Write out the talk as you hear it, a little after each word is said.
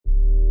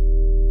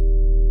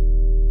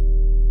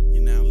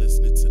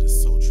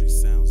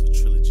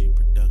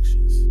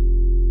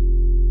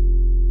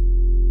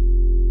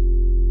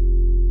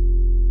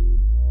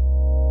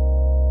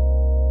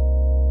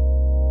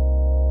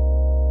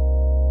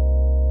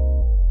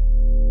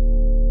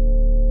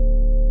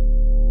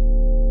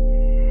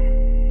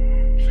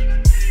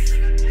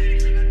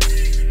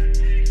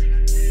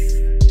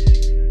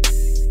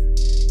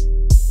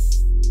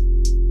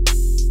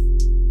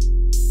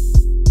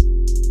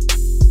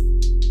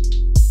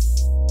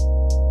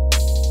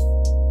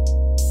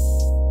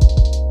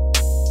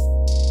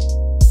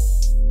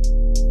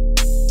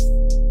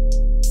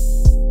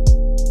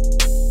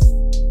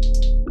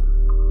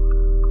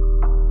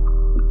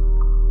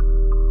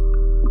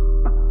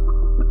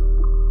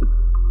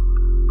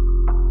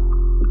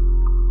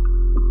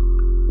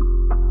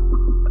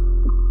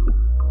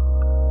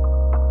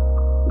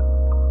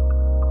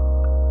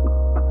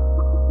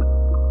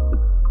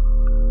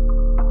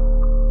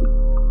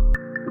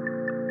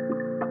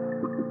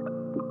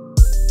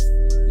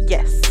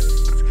Yes.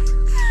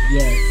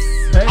 Yes.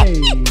 Hey.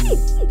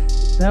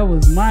 That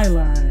was my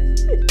line.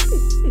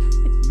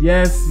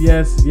 Yes.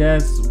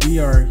 We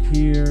are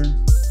here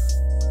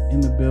in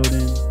the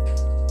building.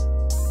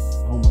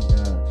 Oh my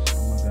gosh.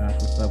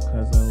 What's up,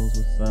 cuzzos?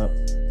 What's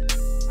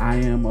up? I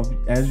am,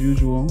 as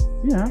usual.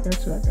 Yeah, I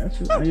got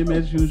you. I am,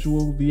 as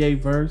usual, VA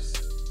Verse.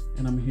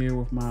 And I'm here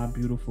with my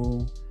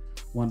beautiful,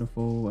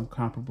 wonderful,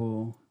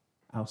 incomparable,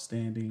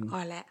 outstanding.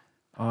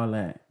 All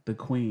that. The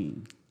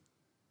queen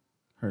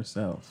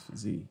herself,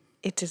 Z.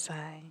 It is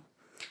I.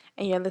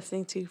 And you're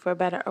listening to For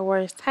Better or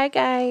Worse. Hi,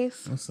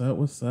 guys. What's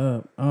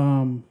up?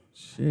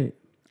 Shit.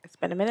 It's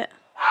been a minute.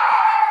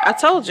 I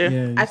told you.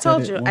 Yeah, I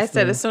told you. I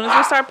said as soon as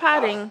we start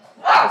potting,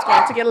 it's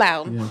going to get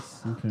loud.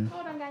 Yes, okay.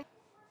 Hold on, guys.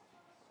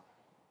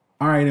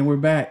 All right, and we're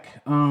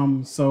back.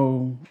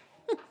 So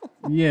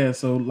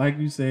like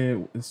you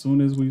said, as soon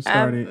as we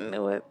started. I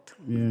knew it.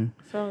 Yeah.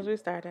 As soon as we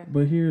started.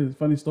 But here's a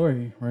funny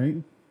story, right?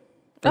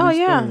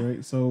 Story,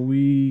 right? So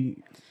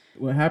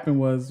what happened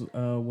was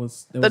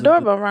the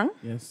doorbell rung.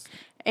 Yes.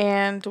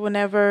 And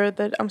whenever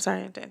I'm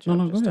sorry to interrupt.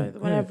 No, go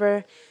ahead.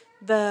 Whenever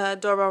the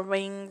doorbell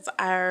rings,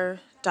 our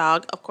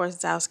dog, of course,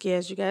 Zowski,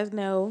 as you guys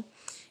know,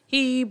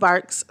 he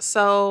barks.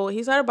 So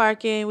he started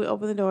barking. We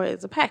open the door.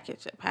 It's a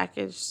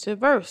package to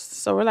Verse.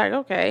 So we're like,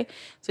 okay.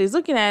 So he's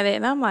looking at it,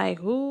 and I'm like,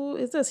 who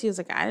is this? He was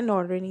like, I didn't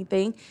order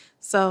anything.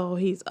 So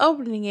he's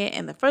opening it,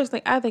 and the first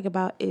thing I think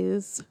about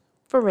is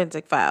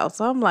forensic files.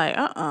 So I'm like,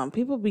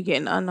 people be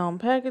getting unknown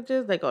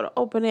packages. They go to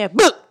open it,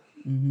 boop.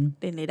 Mm-hmm.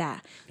 Then they die.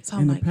 So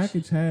I'm like,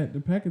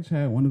 the package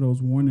had one of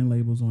those warning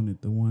labels on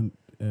it. The one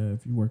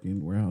if you work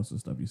in warehouse and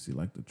stuff, you see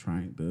like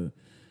the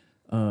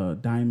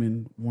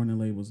diamond warning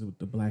labels with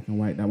the black and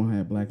white. That one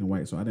had black and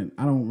white. So I don't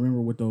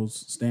remember what those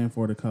stand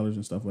for, the colors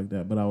and stuff like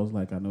that. But I was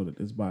like, I know that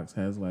this box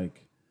has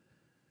like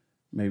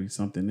maybe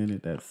something in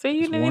it that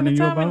you ain't even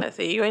tell me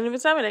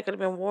that could have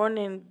been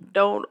warning.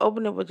 Don't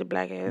open it with your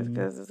black ass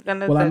because it's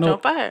gonna set on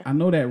fire. I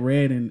know that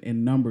red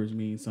and numbers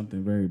mean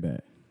something very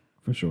bad,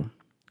 for sure.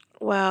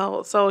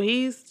 Well, so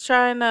he's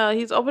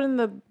opening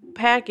the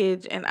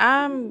package, and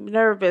I'm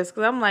nervous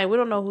because I'm like, we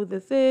don't know who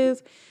this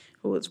is,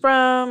 who it's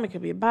from. It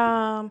could be a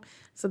bomb.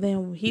 So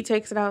then he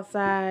takes it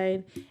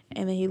outside,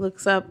 and then he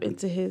looks up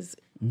into his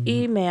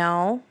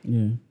email.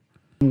 Yeah.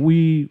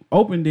 We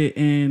opened it,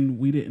 and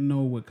we didn't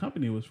know what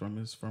company it was from.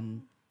 It's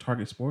from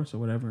Target Sports or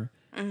whatever.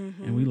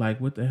 Mm-hmm. And we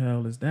like, what the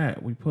hell is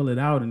that? We pull it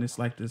out, and it's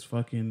like this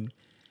fucking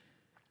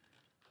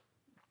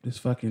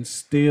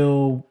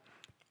steel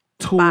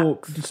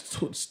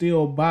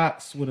steel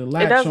box with a latch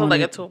on it. It does look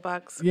like a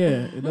toolbox.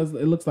 Yeah, it does.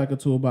 It looks like a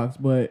toolbox,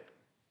 but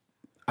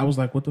I was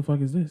like, what the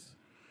fuck is this?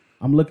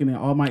 I'm looking at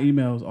all my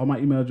email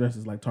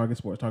addresses like Target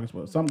Sports.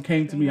 Something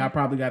came to me. I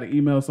probably got an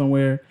email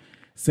somewhere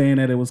saying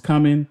that it was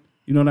coming.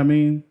 You know what I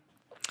mean?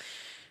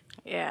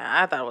 Yeah,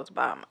 I thought it was a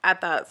bomb. I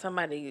thought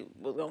somebody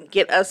was going to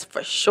get us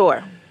for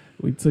sure.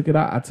 We took it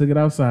out. I took it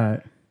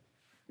outside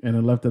and I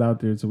left it out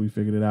there until we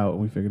figured it out.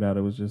 And we figured out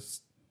it was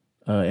just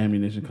an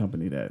ammunition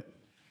company that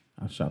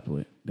I shopped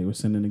with. They were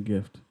sending a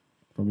gift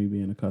for me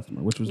being a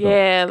customer, which was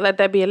dope. Let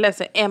that be a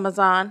lesson.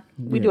 Amazon.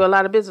 We do a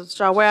lot of business with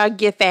y'all. Where I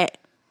get that?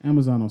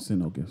 Amazon don't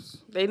send no gifts.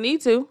 They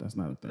need to. That's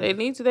not a thing. They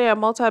need to. They're a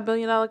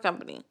multi-billion-dollar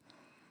company.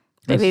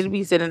 They need to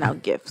be sending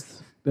out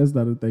gifts. That's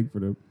not a thing for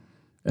them.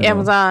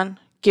 Amazon,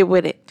 get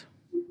with it.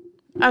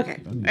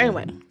 Okay.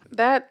 Anyway,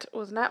 that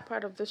was not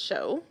part of the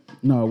show.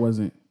 No, it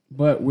wasn't.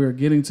 But we're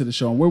getting to the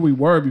show. And where we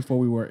were before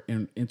we were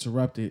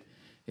interrupted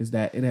is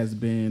that it has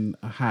been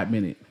a hot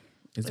minute.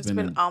 It's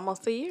been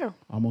almost a year.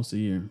 Almost a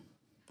year.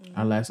 Mm-hmm.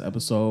 Our last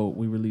episode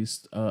we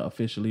released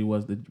officially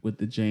was with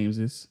the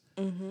Jameses.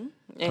 Mm-hmm.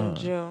 In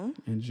June.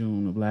 In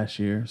June of last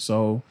year.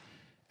 So,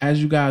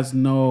 as you guys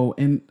know,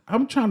 and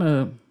I'm trying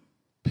to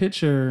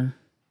picture,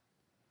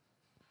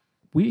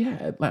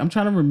 I'm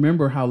trying to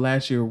remember how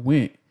last year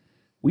went.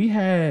 We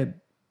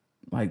had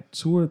like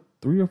 2 or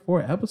 3 or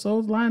 4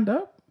 episodes lined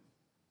up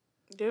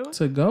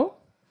to go.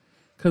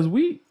 Because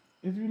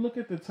if you look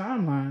at the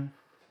timeline.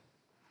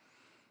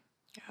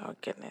 Oh,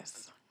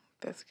 goodness.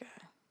 This guy.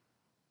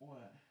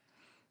 What?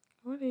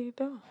 What are you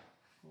doing?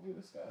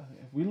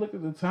 If we look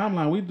at the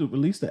timeline, we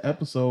released the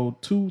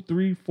episode 2,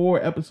 3,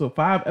 4 episodes,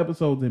 5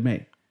 episodes in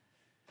May.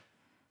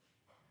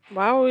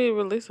 Why would we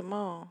release them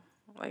all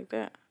like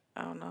that?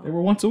 I don't know. They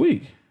were once a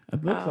week.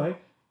 It looks like.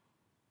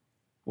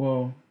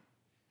 Well,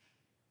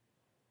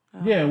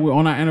 yeah, we're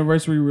on our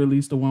anniversary. We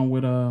released the one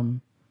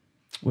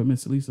with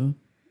Miss Lisa,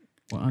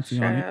 with Auntie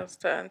on it. Shout outs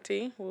to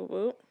Auntie. Whoop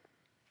whoop.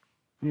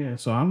 Yeah,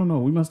 so I don't know.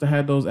 We must have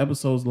had those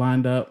episodes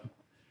lined up.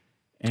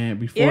 And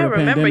before the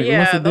pandemic, we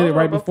must have did it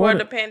right before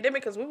the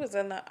pandemic because we was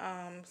in the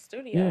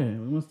studio. Yeah,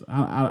 we must.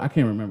 I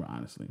can't remember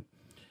honestly.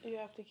 You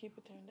have to keep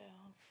it turned down.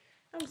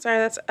 I'm sorry,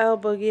 that's Elle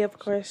Boogie, of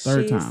course.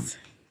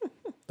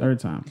 Third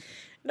time.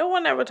 No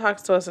one ever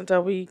talks to us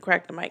until we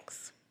crack the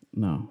mics.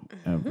 No,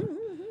 ever.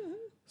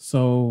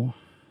 So,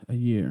 a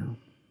year.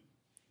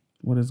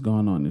 What has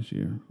gone on this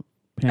year?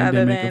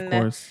 Pandemic, of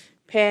course.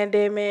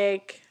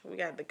 Pandemic. We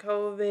got the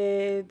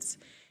COVIDs.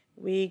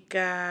 We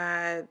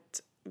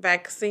got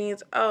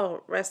Vaccines.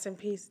 Oh, rest in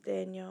peace,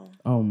 Daniel.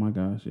 Oh my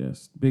gosh,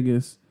 yes.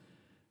 Biggest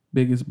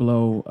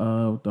blow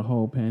of the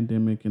whole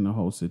pandemic and the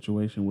whole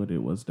situation with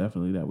it was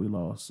definitely that we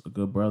lost a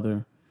good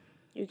brother.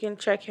 You can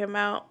check him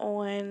out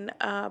on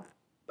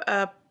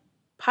a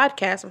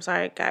podcast. I'm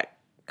sorry, I got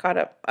caught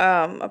up.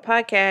 A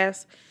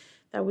podcast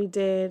that we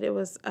did. It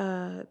was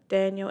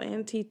Daniel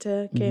and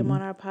Tita came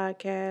on our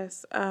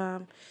podcast.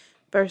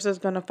 Versa's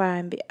gonna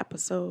find the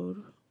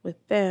episode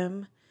with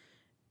them.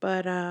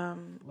 But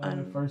Love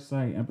at First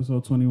Sight,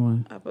 episode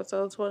 21.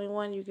 Episode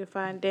 21, you can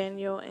find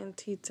Daniel and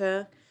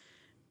Tita.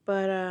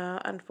 But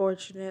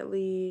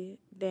unfortunately,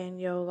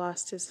 Daniel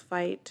lost his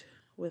fight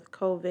with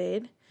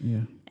COVID.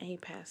 Yeah. And he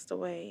passed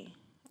away.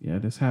 Yeah,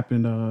 this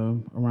happened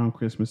around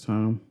Christmas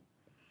time.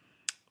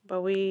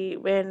 But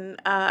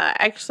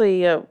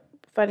actually a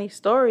funny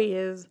story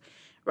is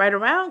right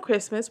around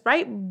Christmas,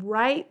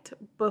 right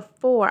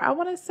before, I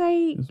want to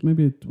say it's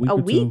maybe a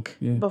week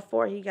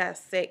before he got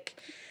sick.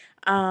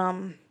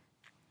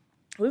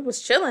 We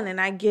was chilling and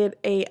I get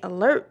a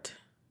alert.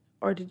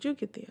 Or did you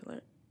get the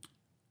alert?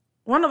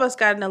 One of us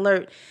got an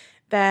alert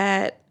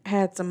that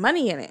had some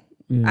money in it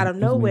out of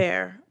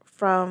nowhere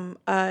from,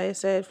 it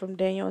said from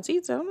Daniel and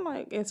Tita. I'm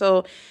like, and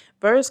so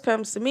Verse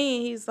comes to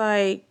me. He's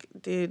like,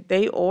 did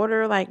they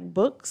order like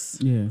books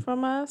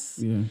from us?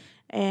 Yeah.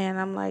 And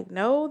I'm like,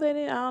 no, they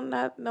didn't.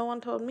 No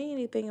one told me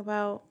anything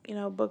about,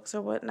 books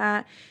or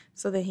whatnot.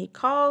 So then he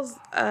calls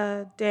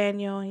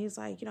Daniel and he's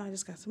like, I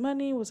just got some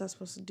money. Was I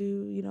supposed to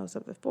do,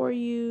 something for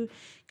you?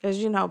 Because,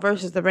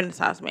 Verse is the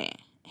Renaissance man.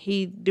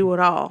 He do it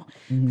all.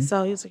 Mm-hmm.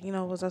 So he was like,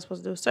 was I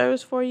supposed to do a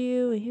service for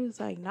you? And he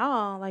was like,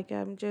 no, like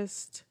I'm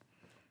just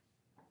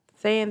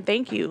saying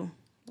thank you.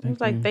 He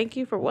was like, thank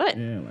you for what?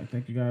 Yeah, like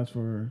thank you guys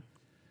for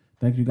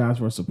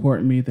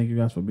supporting me. Thank you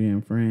guys for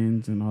being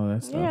friends and all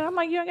that stuff. Yeah, I'm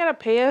like, you don't gotta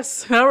pay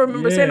us. I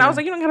remember saying, I was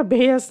like, you don't gotta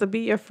pay us to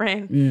be your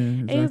friend. Yeah, exactly.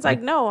 And he was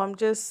like, no, I'm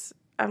just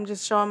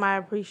showing my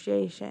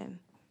appreciation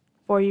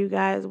for you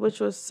guys, which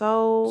was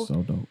so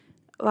dope.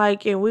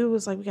 Like, and we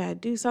was like, we gotta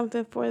do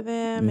something for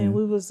them, and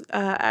we was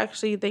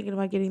actually thinking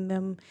about getting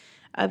them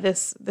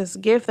this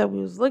gift that we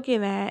was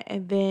looking at,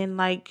 and then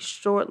like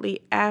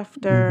shortly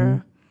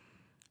after,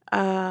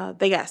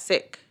 they got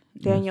sick.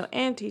 Daniel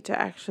and Tita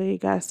actually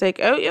got sick.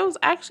 It was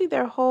actually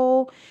their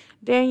whole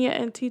Daniel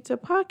and Tita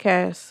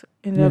podcast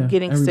ended up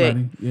getting sick.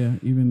 Yeah,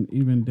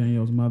 even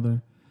Daniel's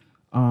mother.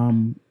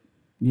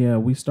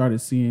 We started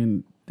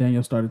seeing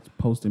Daniel started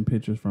posting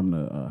pictures from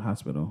the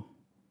hospital,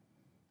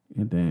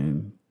 and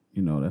then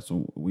that's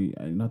when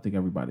I don't think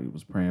everybody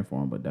was praying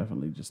for him, but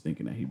definitely just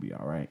thinking that he'd be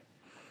all right.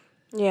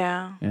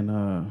 Yeah,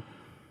 and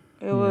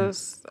it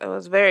was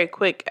very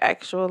quick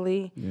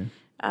actually. Yeah.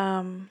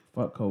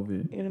 Fuck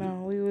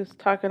COVID. We was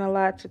talking a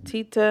lot to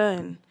Tita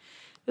and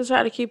just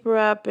try to keep her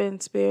up in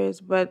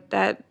spirits, but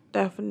that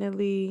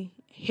definitely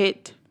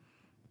hit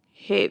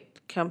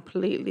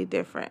completely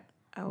different.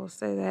 I will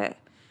say that.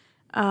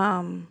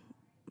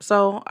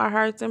 So our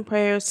hearts and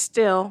prayers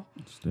still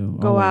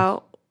go always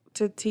out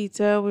to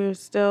Tita. We're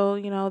still,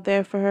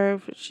 there for her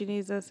if she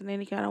needs us in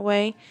any kind of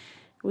way.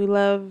 We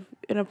love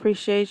and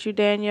appreciate you,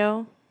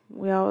 Daniel.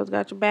 We always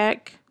got your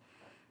back.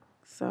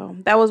 So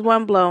that was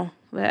one blow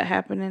that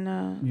happened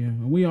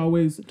in we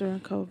always during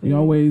COVID.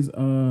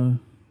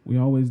 We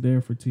always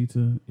there for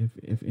Tita.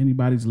 If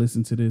anybody's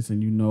listening to this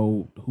and you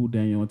know who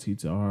Daniel and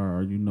Tita are,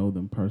 or you know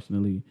them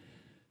personally,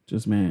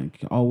 just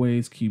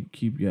always keep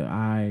your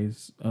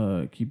eyes,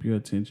 keep your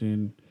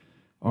attention,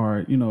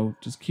 or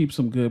just keep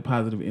some good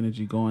positive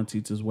energy going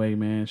Tita's way,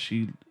 man.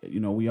 She,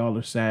 we all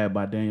are sad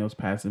by Daniel's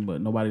passing,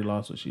 but nobody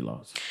lost what she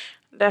lost.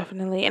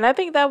 Definitely, and I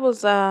think that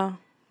was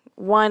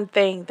one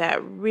thing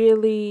that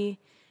really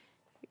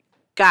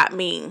got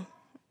me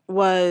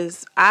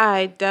was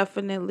I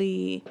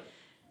definitely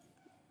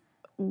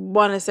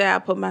want to say I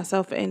put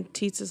myself in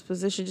Tita's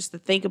position just to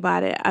think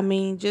about it. I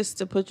mean, just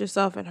to put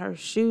yourself in her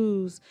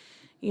shoes,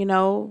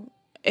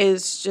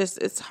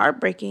 it's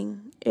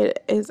heartbreaking.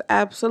 It is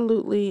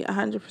absolutely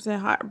 100%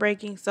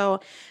 heartbreaking.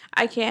 So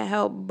I can't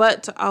help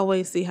but to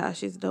always see how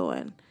she's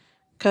doing.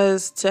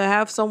 Because to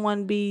have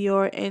someone be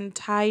your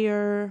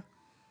entire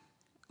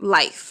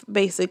life,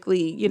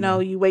 basically,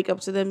 you wake up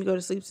to them, you go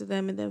to sleep to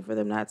them, and then for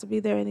them not to be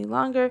there any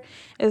longer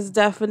is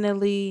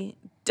definitely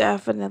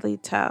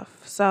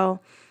tough.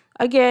 So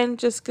again,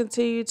 just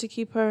continue to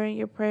keep her in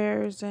your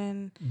prayers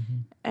and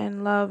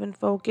love and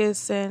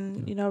focus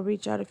and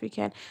reach out if you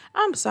can.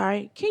 I'm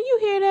sorry, can you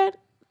hear that?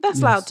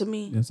 That's loud to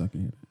me. Yes, I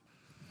can hear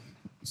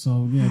that.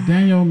 So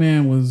Daniel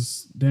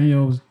was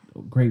a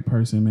great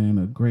person, man,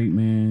 a great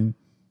man,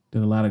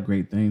 did a lot of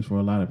great things for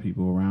a lot of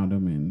people around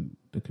him and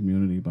the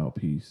community about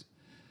peace.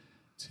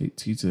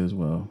 Tita as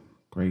well.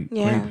 Great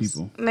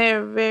people.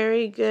 They're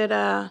very good.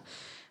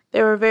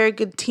 They were a very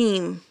good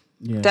team.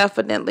 Yeah.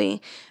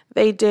 Definitely.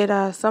 They did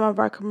some of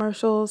our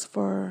commercials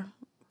for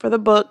the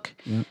book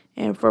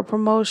and for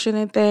promotion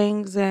and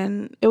things.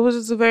 And it was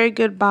just a very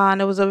good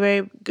bond. It was a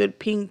very good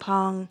ping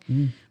pong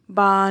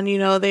bond.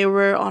 They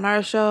were on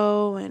our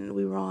show and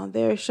we were on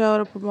their show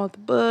to promote the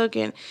book.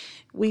 And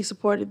we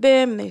supported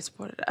them and they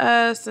supported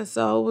us. And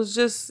so it was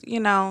just,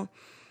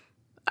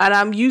 And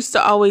I'm used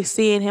to always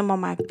seeing him on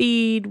my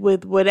feed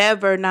with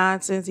whatever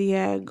nonsense he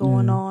had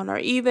going on, or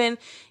even,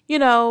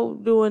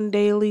 doing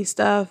daily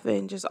stuff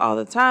and just all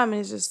the time.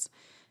 And it's just,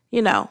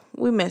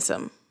 we miss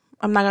him.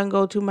 I'm not going to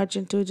go too much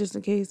into it just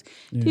in case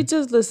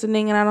teacher's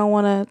listening, and I don't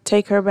want to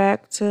take her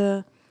back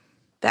to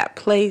that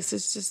place.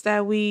 It's just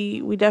that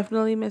we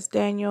definitely miss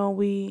Daniel.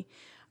 We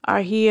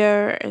are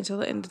here until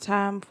the end of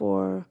time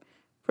for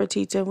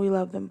Tita, and we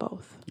love them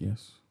both.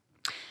 Yes.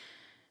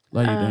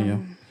 Love you, Daniel.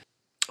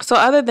 So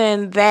other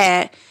than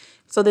that,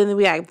 so then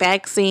we have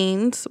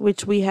vaccines,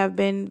 which we have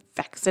been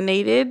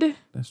vaccinated.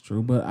 That's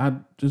true. But I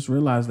just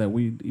realized that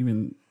we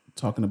even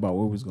talking about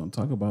what we was going to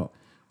talk about,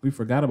 we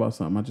forgot about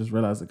something. I just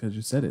realized it because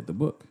you said it, the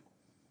book.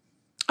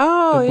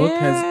 Oh, the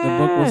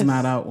book was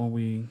not out when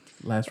we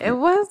last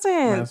released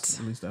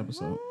the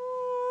episode.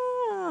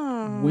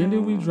 When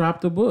did we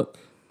drop the book?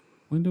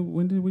 When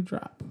did we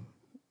drop?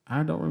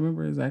 I don't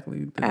remember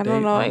exactly the date. I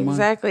don't know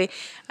exactly.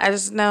 I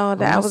just know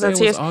that I was in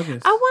tears. I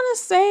want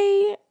to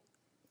say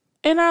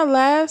in our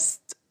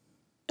last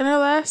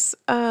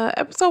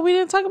episode we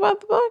didn't talk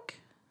about the book.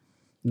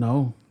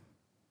 No.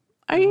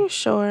 Are you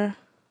sure?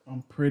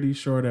 I'm pretty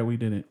sure that we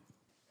didn't.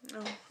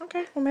 Oh,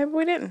 okay. Well, maybe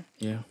we didn't.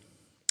 Yeah.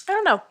 I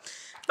don't know.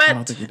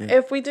 But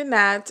if we did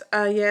not,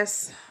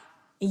 yes,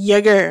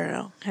 your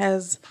girl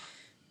has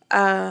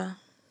her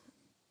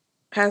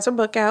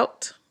book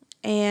out,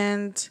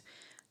 and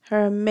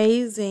her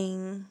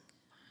amazing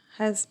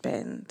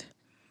husband,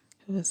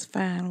 who was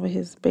fine with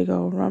his big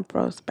old rump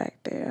roast back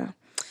there,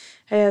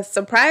 has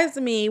surprised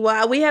me.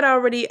 Well, we had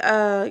already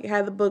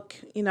had the book,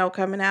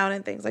 coming out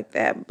and things like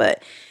that,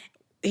 but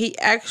he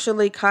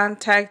actually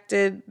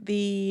contacted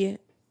the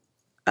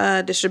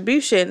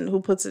distribution who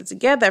puts it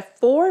together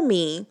for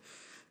me,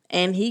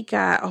 and he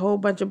got a whole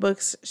bunch of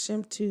books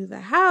shipped to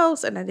the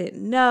house, and I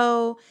didn't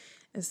know.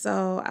 And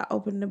so I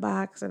opened the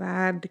box and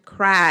I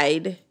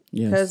cried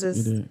because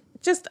it's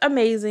just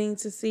amazing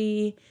to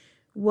see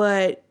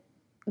what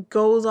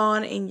goes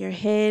on in your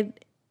head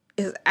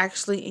is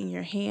actually in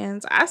your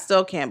hands. I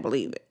still can't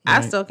believe it. Right.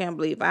 I still can't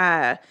believe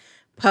I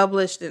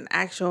published an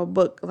actual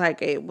book.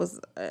 Like, it was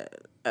a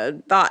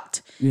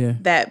thought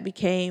that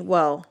became,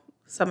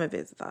 some of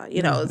it's thought.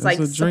 It's like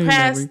some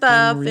past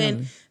stuff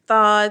and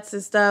thoughts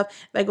and stuff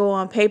that go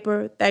on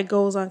paper, that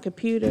goes on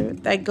computer,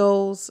 that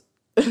goes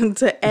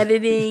to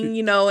editing,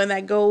 and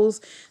that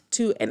goes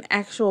to an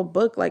actual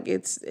book. Like,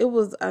 it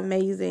was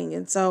amazing.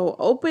 And so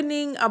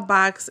opening a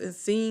box and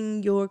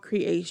seeing your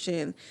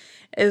creation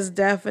is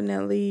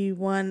definitely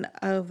one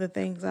of the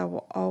things I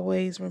will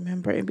always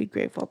remember and be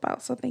grateful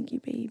about. So thank you,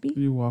 baby.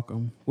 You're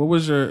welcome.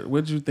 What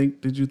did you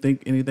think? Did you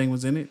think anything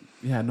was in it?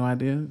 You had no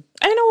idea?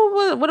 I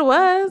know what it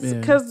was,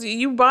 because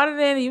you brought it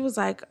in and you was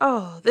like,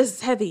 oh, this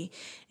is heavy.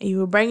 And you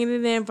were bringing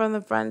it in from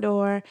the front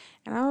door.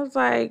 And I was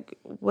like,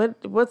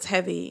 what's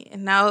heavy?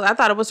 And now I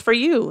thought it was for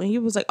you. And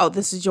you was like, oh,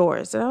 this is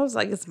yours. And I was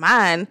like, it's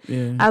mine.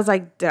 Yeah. I was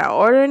like, did I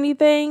order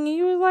anything? And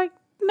you was like,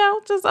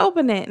 no, just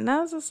open it. And I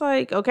was just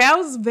like, okay. I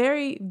was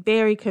very,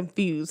 very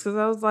confused, because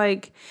I was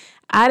like,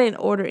 I didn't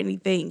order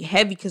anything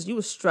heavy because you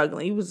was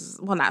struggling. You was,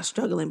 not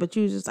struggling, but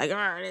you was just like,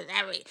 oh, this is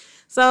heavy.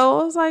 So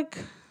I was like,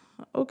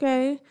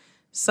 okay.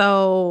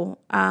 So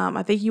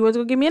I think you was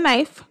gonna give me a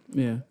knife.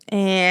 Yeah.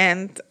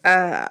 And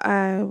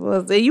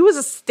you was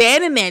just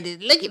standing there just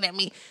looking at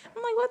me.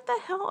 I'm like, what the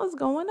hell is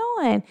going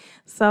on?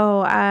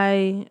 So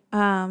I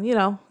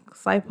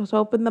sliced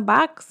open the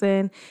box,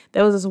 and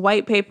there was this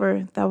white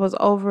paper that was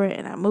over it,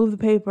 and I moved the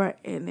paper,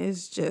 and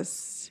it's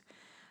just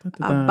a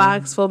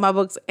box full of my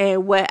books.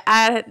 And what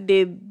I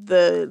did,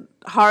 the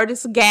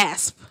hardest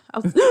gasp, I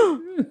was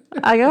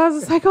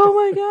just like, oh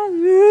my God.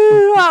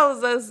 I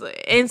was just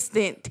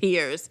instant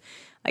tears.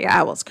 Like,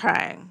 I was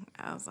crying.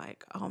 I was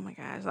like, oh my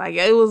gosh. Like,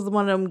 it was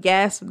one of them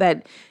gasps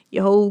that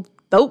your whole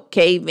throat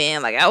caved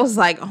in. Like, I was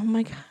like, oh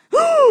my God.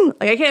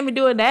 Like, I can't even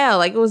do it now.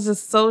 Like, it was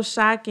just so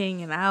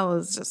shocking, and I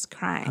was just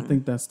crying. I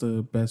think that's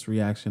the best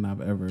reaction I've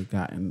ever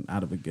gotten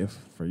out of a gift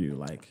for you.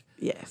 Like,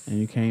 yes. And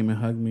you came and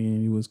hugged me,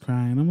 and you was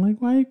crying. I'm like,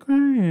 why are you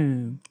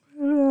crying?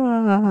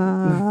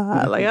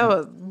 Like, I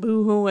was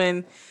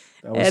boo-hooing.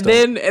 And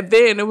then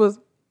it was,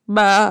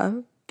 Ma,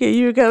 can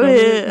you come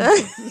here?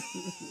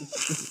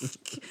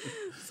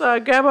 So I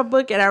grabbed my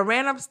book and I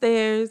ran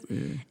upstairs,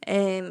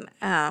 and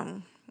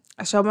I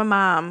showed my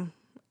mom,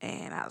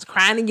 and I was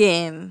crying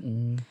again.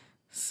 Mm-hmm.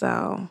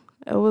 So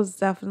it was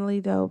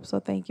definitely dope. So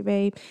thank you,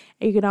 babe.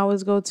 And you can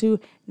always go to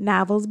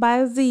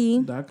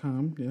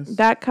novelsbyz.com. Yes.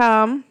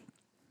 .com.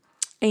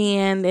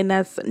 And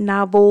that's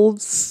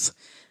Novels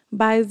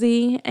by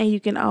Z, and you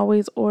can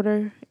always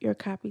order your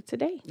copy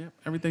today. Yeah,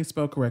 everything's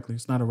spelled correctly.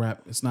 It's not a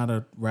rap. It's not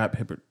a rap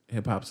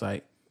hip hop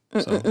site.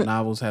 So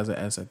Novels has an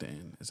S at the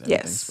end.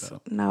 It's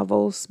spelled.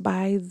 Novels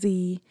by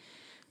Z,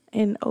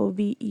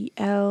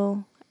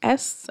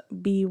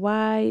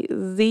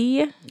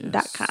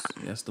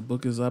 NOVELSBYZ.com. Yes, the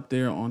book is up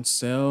there on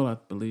sale. I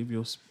believe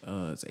it's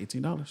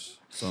 $18.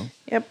 So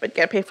yep, but you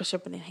gotta pay for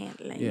shipping and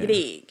handling. Yeah.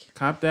 Dig.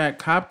 Cop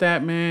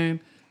that, man.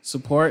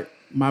 Support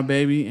my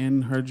baby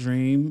and her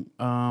dream.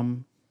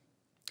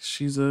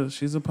 She's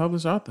a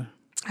published author.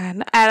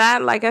 And I,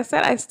 like I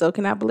said, I still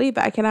cannot believe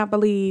it. I cannot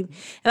believe.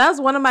 And that was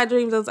one of my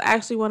dreams. That was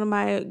actually one of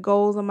my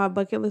goals on my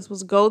bucket list,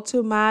 was go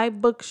to my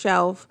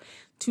bookshelf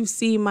to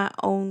see my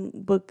own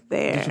book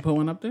there. Did you put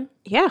one up there?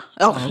 Yeah.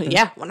 Okay.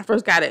 Yeah. When I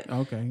first got it.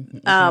 Okay.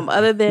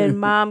 Other than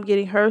Mom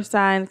getting her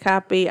signed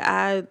copy,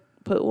 I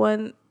put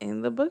one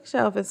in the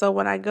bookshelf. And so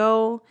when I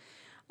go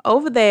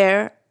over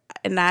there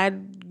and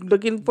I'm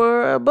looking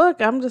for a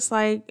book, I'm just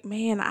like,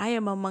 man, I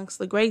am amongst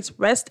the greats.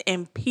 Rest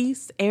in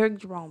peace, Eric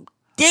Jerome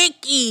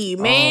Dickey,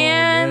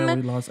 man. Oh, yeah,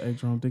 we lost Eric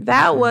Jerome Dickey.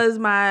 That was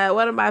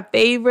one of my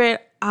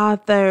favorite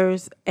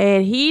authors,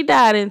 and he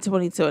died in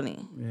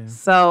 2020. Yeah.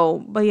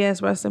 So, but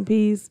yes, rest in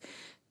peace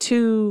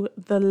to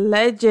the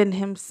legend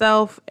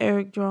himself,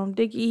 Eric Jerome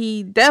Dickey.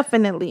 He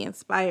definitely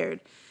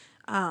inspired,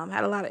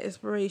 had a lot of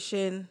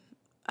inspiration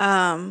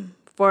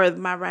for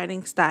my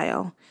writing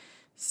style.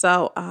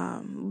 So,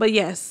 but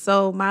yes,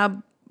 so my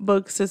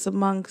book sits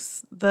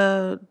amongst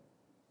the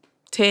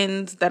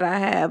 10s that I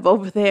have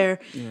over there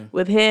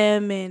with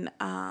him and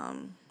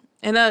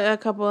a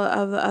couple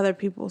of the other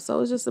people.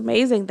 So it's just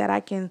amazing that I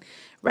can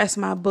rest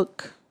my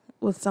book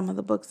with some of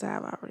the books that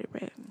I've already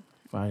read.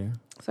 Fire.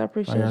 So I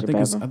appreciate Fire.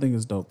 you, I think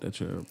it's dope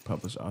that you're a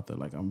published author.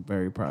 Like, I'm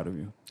very proud of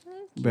you.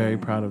 Very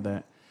proud of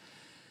that.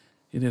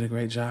 You did a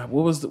great job.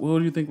 What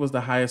do you think was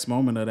the highest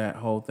moment of that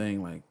whole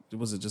thing? Like,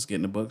 was it just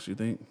getting the books, you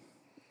think?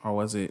 Or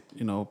was it,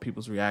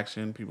 people's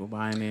reaction, people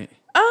buying it?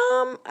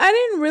 I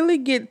didn't really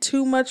get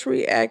too much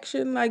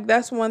reaction. Like,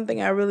 that's one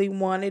thing I really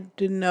wanted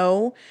to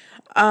know.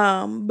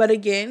 But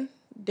again,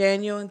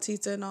 Daniel and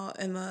Tita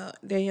and the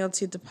Daniel and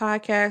Tita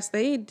podcast,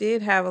 they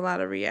did have a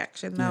lot of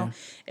reaction though. Yeah.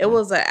 It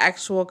was an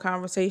actual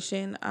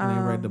conversation. And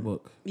they read the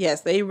book.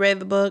 Yes, they read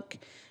the book.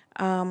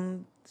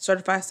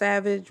 Certified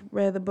Savage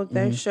read the book,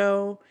 their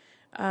show.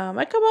 A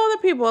couple other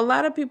people, a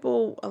lot of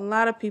people,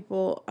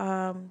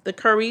 the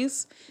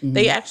Currys,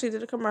 they actually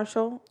did a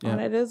commercial on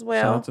it as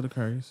well. Shout out to the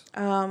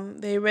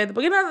Currys. They read the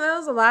book. There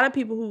was a lot of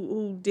people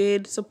who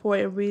did support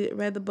and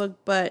read the book,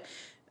 but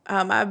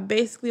I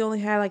basically only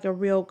had like a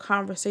real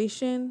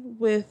conversation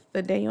with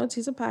the Daniel and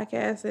Tisa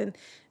podcast, and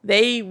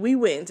we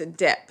went into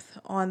depth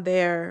on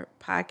their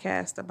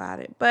podcast about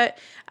it. But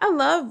I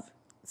love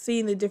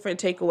seeing the different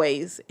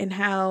takeaways and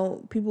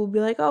how people will be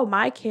like, oh,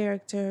 my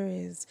character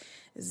is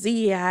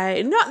Z.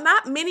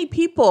 Not many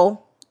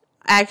people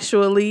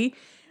actually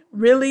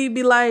really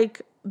be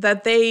like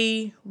that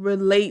they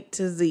relate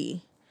to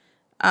Z,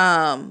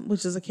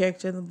 which is a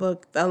character in the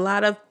book. A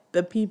lot of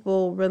the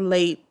people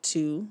relate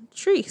to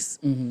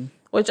Treese,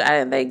 which I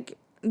didn't think,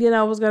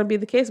 was going to be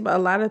the case, but a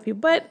lot of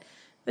people. But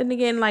then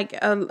again,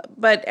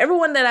 but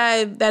everyone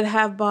that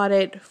have bought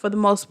it for the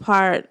most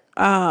part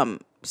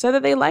said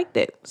that they liked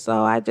it.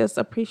 So I just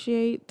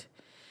appreciate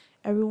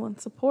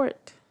everyone's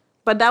support.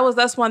 But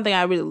that's one thing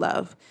I really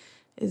love,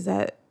 is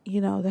that,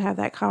 to have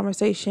that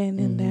conversation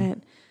and that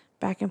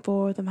back and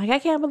forth. I'm like, I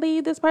can't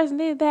believe this person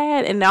did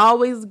that. And I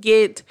always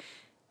get,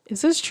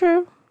 is this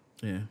true?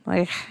 Yeah.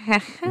 Like,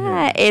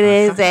 it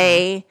is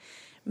a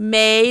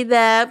made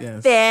up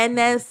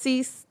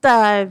fantasy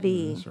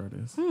story. Yeah, sure it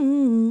is.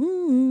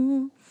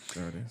 Mm-hmm.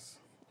 Sure it is.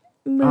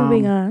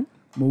 Moving on.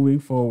 Moving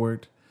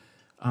forward.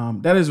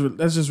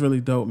 That's just really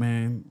dope,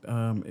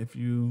 man.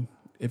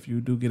 If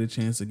you do get a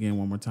chance again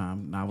one more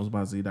time,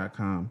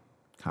 novelsbyz.com,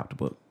 cop the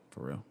book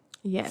for real.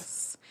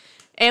 Yes.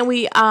 And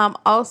we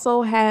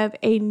also have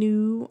a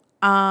new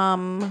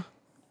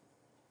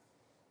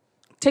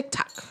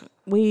TikTok.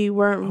 We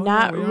were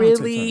not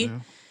really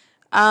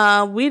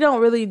we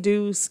don't really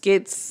do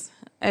skits.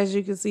 As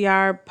you can see,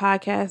 our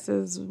podcast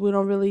is, we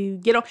don't really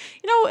get on,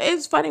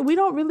 it's funny, we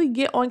don't really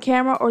get on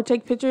camera or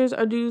take pictures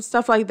or do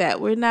stuff like that.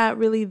 We're not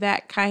really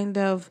that kind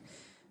of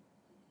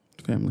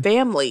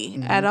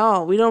family at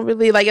all. We don't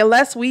really,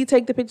 unless we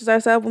take the pictures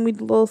ourselves when we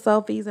do little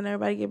selfies and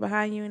everybody get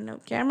behind you in the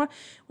camera,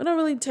 we don't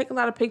really take a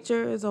lot of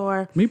pictures.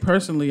 Or me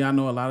personally, I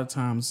know a lot of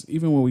times,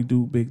 even when we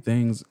do big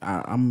things,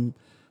 I'm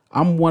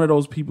one of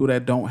those people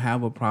that don't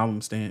have a problem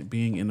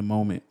being in the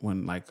moment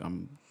when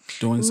I'm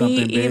doing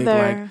something big.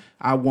 Like,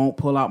 I won't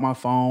pull out my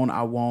phone.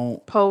 I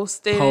won't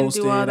post it. And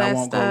do all that I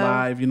won't stuff. go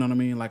live. You know what I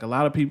mean? Like, a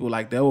lot of people,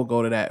 they will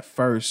go to that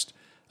first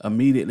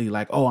immediately.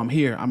 Like, oh, I'm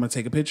here. I'm gonna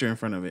take a picture in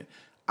front of it.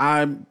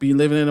 I be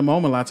living in the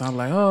moment a lot of times.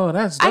 Like, oh,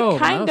 that's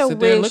dope. I'll sit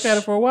there and look at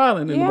it for a while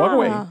and then walk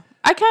away.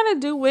 I kind of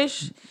do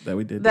wish that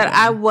we did that.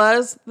 I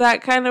was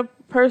that kind of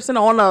person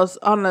on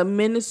a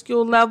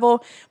minuscule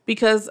level,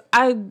 because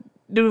when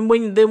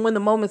the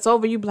moment's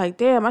over, you be like,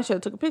 damn, I should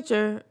have took a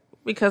picture,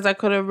 because I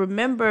could have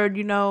remembered,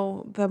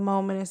 the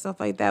moment and stuff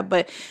like that.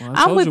 But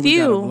I'm with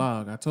you.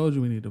 I told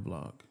you we need to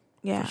vlog.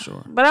 Yeah, for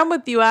sure. But I'm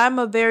with you. I'm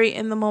a very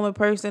in the moment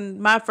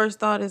person. My first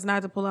thought is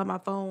not to pull out my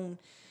phone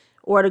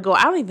or to go.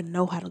 I don't even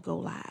know how to go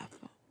live,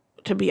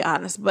 to be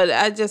honest. But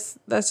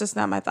that's just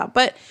not my thought.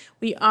 But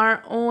we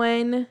are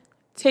on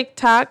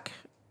TikTok,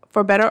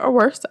 for better or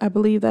worse. I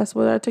believe that's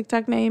what our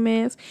TikTok name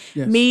is.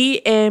 Yes. Me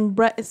and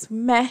Brett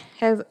Smith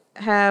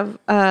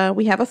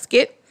we have a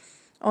skit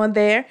on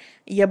there.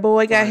 Your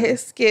boy got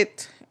his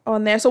skit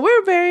on there. So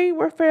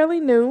we're fairly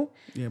new.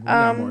 Yeah, but we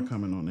got more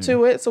coming on there.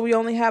 To it. So we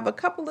only have a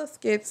couple of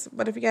skits,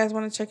 but if you guys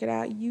want to check it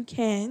out, you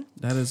can.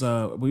 That is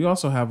we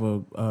also have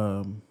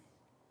a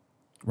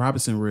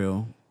Robinson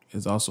Reel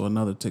is also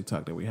another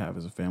TikTok that we have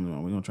as a family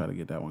one. We're gonna try to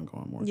get that one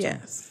going more.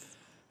 Yes. Too.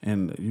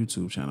 And the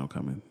YouTube channel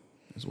coming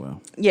as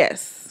well.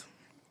 Yes.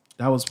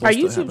 That was our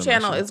YouTube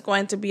channel is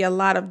going to be a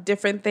lot of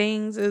different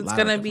things. It's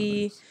going to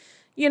be,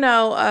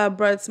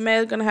 Brett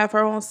Smith going to have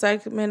her own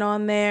segment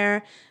on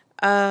there.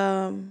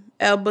 L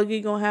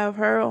Boogie going to have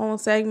her own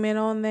segment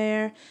on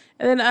there.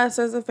 And then us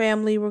as a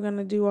family, we're going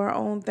to do our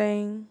own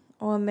thing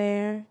on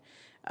there.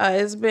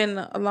 It's been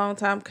a long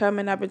time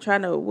coming. I've been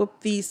trying to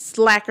whip these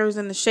slackers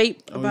into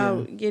shape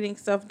about getting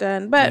stuff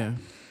done. But,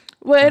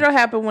 it'll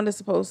happen when it's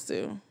supposed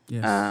to.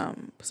 Yes.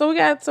 So we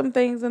got some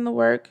things in the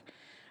work.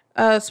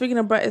 Speaking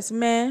of Brett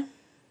Smith.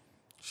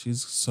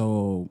 She's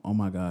so, oh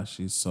my gosh,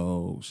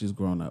 she's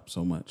grown up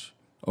so much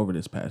over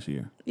this past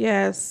year.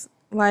 Yes.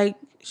 Like,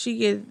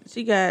 she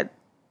got,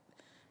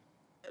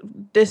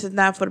 this is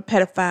not for the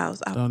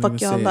pedophiles. I'll fuck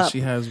y'all up.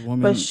 She has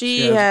woman. But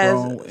she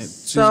has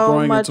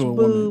so much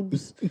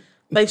boobs.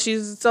 Like,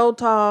 she's so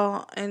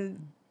tall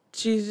and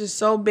she's just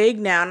so big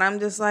now. And I'm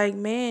just like,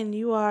 man,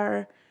 you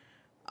are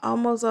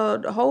almost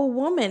a whole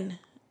woman.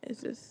 It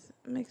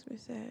makes me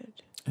sad.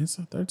 It's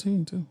a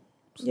 13 too.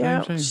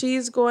 Yeah,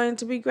 she's going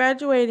to be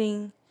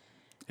graduating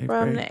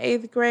from the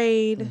 8th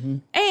grade. Mm-hmm.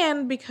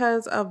 And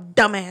because of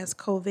dumbass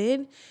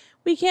COVID,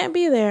 we can't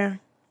be there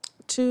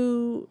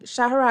to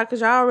shout her out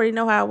because y'all already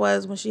know how it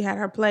was when she had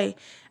her play.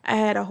 I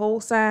had a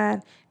whole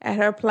sign at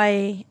her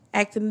play,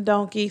 acting a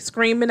donkey,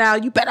 screaming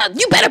out, you better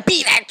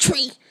be that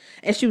tree.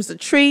 And she was the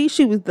tree.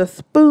 She was the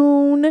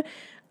spoon.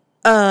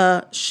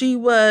 She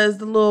was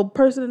the little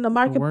person in the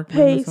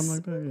marketplace.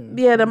 Like that,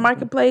 yeah, the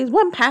marketplace.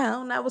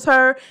 £1. That was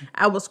her.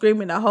 I was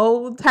screaming the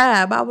whole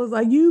time. I was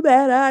like, "You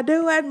better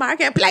do it,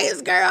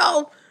 marketplace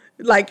girl."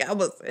 Like I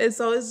was, and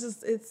so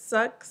it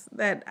sucks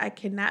that I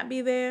cannot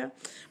be there.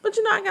 But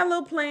I got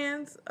little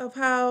plans of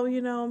how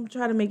I'm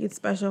trying to make it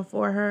special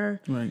for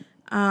her. Right.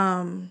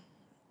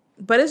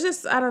 But it's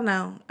just I don't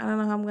know how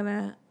I'm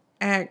gonna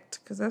act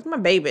because that's my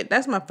baby.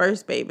 That's my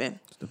first baby.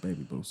 It's the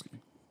baby Booski.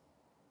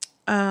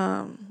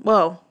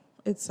 Well,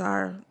 it's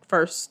our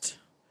first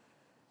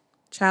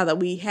child that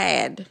we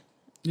had.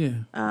 Yeah.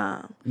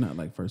 Not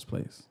like first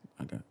place.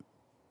 I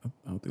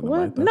don't think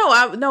what? No,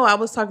 I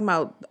was talking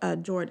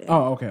about Jordan.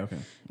 Oh, okay.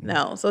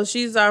 No, so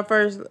she's our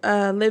first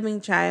living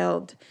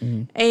child,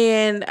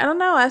 and I don't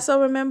know. I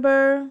still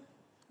remember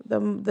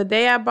the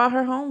day I brought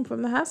her home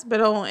from the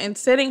hospital and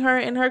sitting her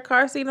in her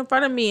car seat in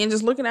front of me and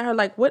just looking at her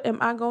like, what am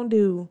I gonna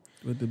do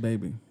with the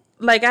baby?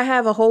 Like I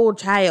have a whole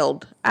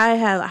child. I'm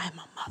a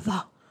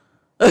mother.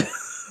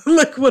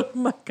 Like, what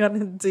am I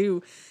gonna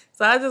do?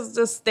 So I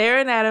just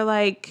staring at her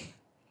like,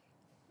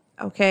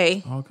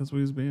 okay. All because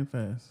we was being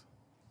fast.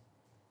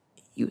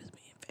 You was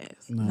being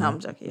fast. No, I'm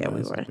joking. Yeah,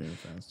 we were.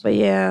 But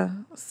yeah,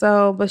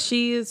 but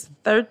she is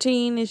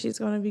 13 and she's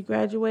gonna be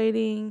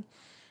graduating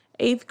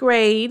 8th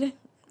grade.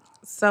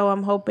 So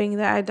I'm hoping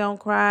that I don't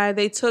cry.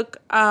 They took,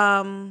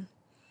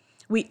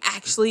 we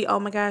actually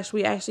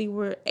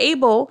were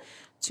able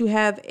to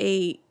have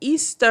a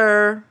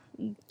Easter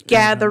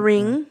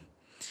gathering,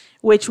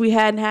 which we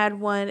hadn't had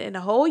one in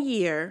a whole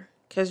year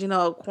because,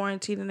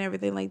 quarantine and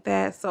everything like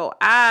that. So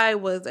I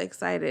was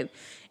excited.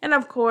 And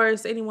of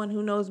course, anyone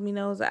who knows me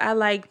knows that I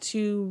like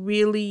to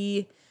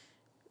really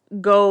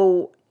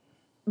go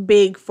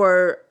big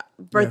for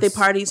birthday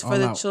parties for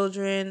the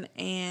children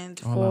and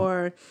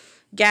for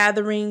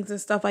gatherings and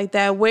stuff like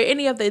that. Where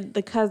any of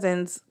the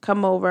cousins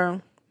come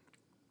over,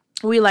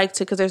 we like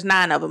to, because there's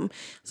 9 of them.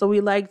 So we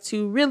like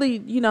to really,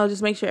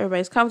 just make sure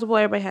everybody's comfortable.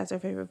 Everybody has their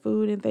favorite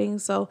food and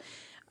things. So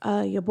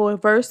your boy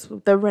Verse,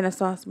 the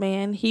Renaissance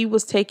man, he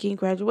was taking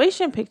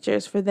graduation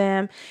pictures for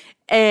them.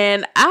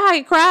 And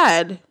I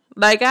cried.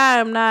 Like,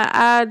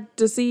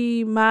 to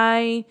see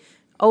my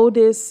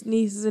oldest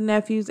nieces and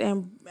nephews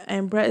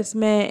and Brett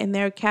Smith in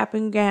their cap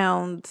and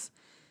gowns,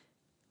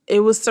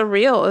 it was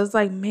surreal. It was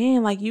like,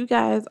 man, like you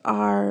guys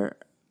are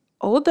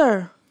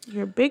older.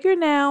 You're bigger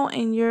now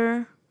and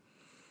you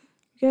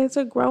guys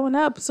are growing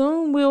up.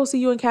 Soon we'll see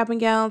you in cap and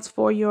gowns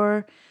for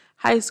your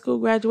high school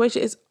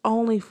graduation. It's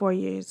only 4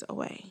 years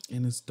away.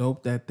 And it's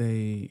dope that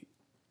they're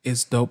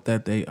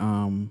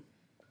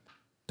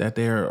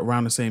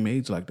around the same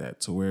age like that,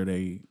 to where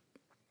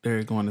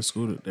they're going to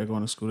school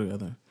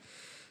together.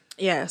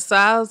 Yeah, so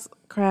I was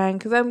crying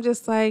because I'm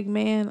just like,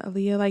 man,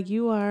 Aaliyah, like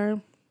you're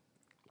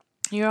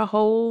a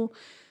whole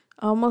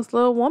almost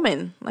little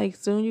woman. Like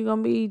soon you're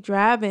gonna be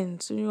driving,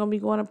 soon you're gonna be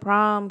going to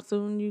prom,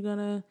 soon you're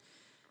gonna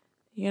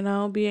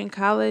be in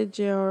college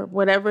or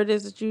whatever it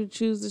is that you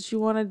choose that you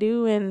want to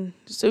do. And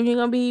soon you're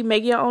going to be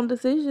making your own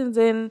decisions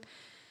and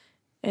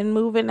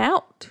moving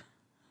out.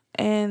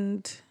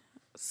 And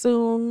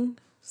soon,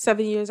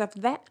 7 years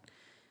after that,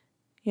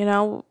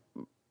 Boogie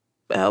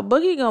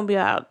going to be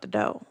out the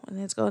door. And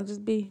it's going to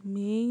just be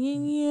me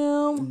and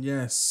you.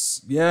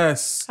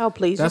 Yes. Oh,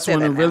 please. That's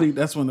when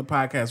that's when the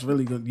podcast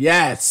really good.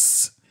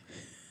 Yes.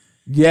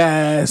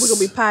 Yes. We're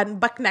gonna be potting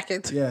buck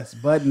naked. Yes,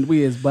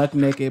 we is buck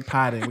naked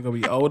potting. We're gonna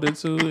be older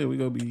too, and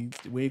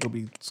we ain't gonna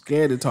be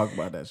scared to talk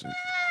about that shit.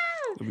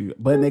 We'll be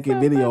butt naked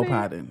video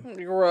potting.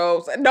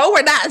 Gross. No,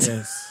 we're not.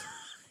 Yes.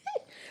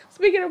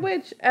 Speaking of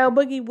which, Elle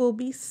Boogie will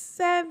be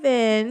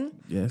 7.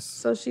 Yes.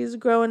 So she's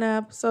growing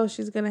up. So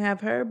she's gonna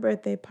have her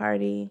birthday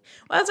party.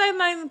 Well, it's like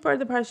not even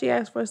birthday party. She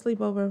asked for a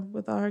sleepover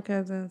with all her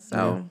cousins.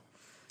 So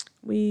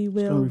we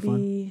will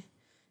be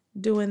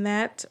doing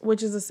that,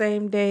 which is the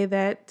same day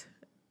that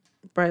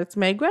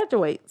Bridesmaid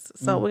graduates.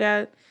 So we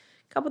got a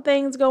couple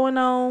things going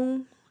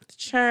on,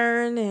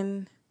 churn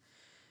and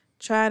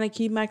trying to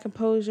keep my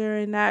composure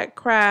and not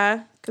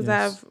cry because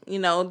I've,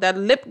 that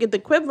lip get the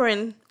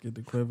quivering.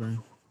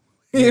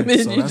 Yeah,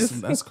 so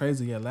that's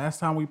crazy. Yeah, last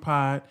time we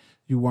pod,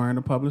 you weren't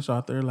a published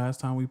author. Last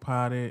time we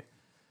podded,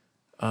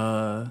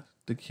 the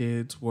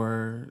kids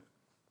were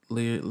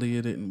Leah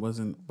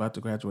wasn't about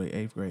to graduate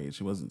 8th grade.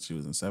 She was in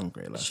 7th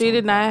grade last time. She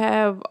did not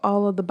have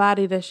all of the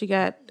body that she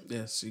got.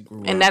 Yes, she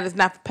grew up. And that is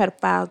not for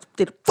pedophiles.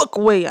 Get the fuck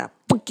away. I'll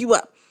fuck you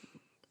up.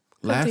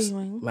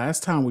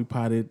 Last time we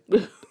potted,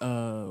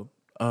 how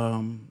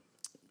am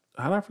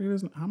I forgetting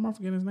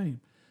his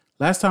name?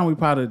 Last time we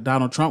potted,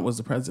 Donald Trump was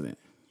the president.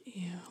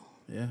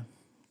 Yeah.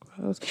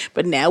 Gross.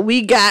 But now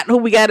we got who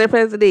we got as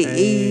president.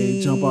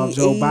 Hey, jump off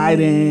Joe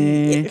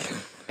Biden.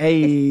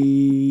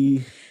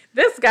 Hey.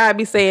 This guy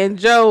be saying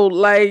Joe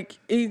like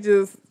he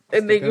just a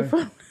nigga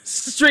from the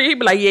street.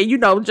 Be like, yeah,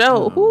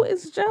 Joe. Who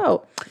is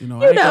Joe? I ain't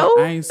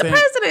the saying,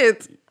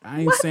 president.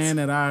 I ain't saying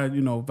that I,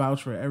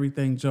 vouch for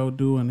everything Joe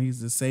do and he's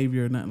the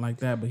savior or nothing like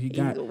that. But he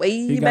got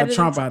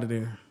Trump out of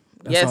there.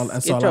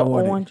 That's all I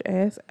wanted. Orange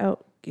ass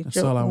out. That's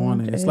all I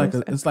wanted.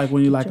 It's like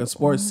when you like a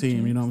sports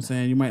team, you know what I'm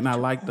saying? You might not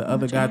like the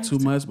other guy too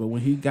much, but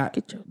when he got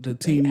the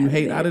team you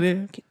hate out of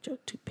there. Get your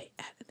toupee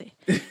out of there.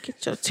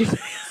 Get your toupee.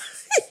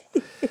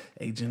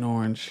 Agent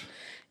Orange.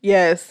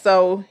 Yes,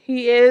 so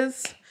he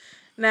is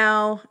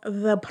now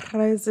the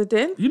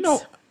president.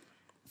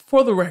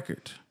 For the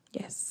record.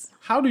 Yes.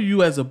 How do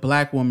you as a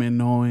black woman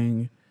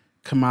knowing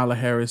Kamala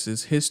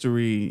Harris's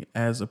history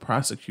as a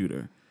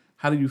prosecutor,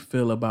 how do you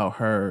feel about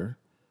her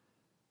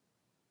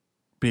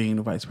being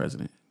the vice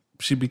president?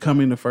 She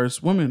becoming the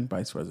first woman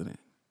vice president.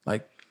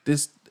 Like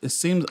this, it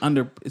seems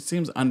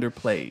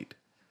underplayed,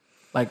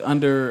 like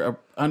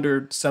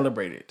under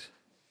celebrated.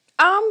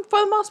 For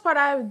the most part,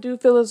 I do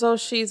feel as though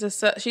she's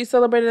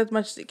celebrated as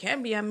much as it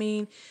can be. I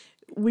mean,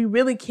 we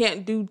really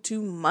can't do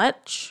too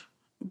much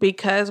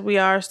because we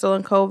are still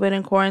in COVID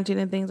and quarantine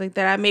and things like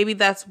that. Maybe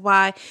that's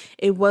why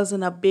it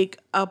wasn't a big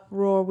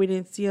uproar. We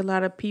didn't see a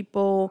lot of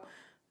people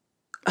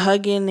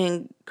hugging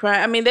and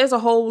crying. I mean, there's a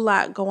whole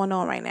lot going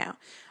on right now.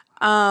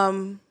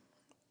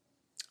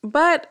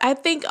 But I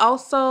think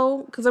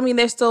also, because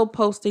they're still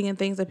posting and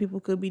things that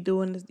people could be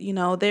doing.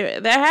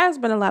 There has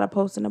been a lot of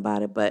posting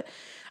about it, but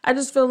I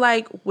just feel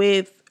like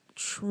with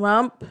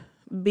Trump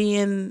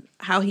being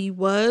how he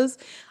was,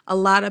 a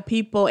lot of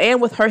people, and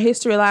with her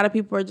history, a lot of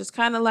people are just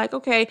kind of like,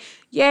 okay,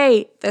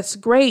 yay, that's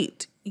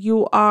great.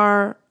 You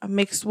are a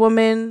mixed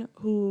woman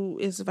who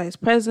is the vice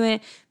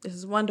president. This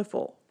is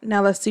wonderful.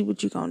 Now let's see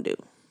what you're gonna do.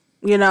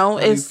 How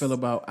do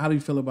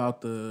you feel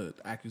about the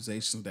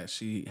accusations that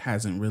she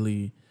hasn't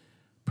really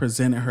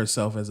presented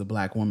herself as a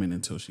black woman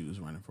until she was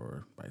running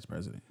for vice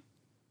president?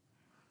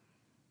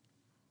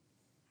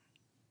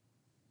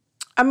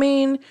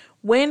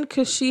 When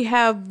could she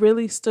have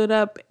really stood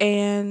up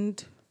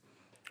and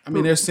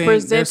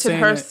presented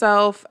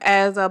herself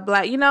as a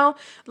black, No,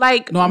 I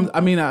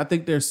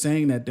think they're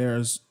saying that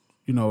there's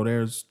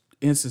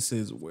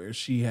instances where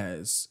she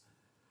has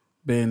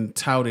been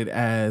touted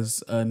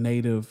as a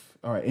native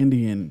or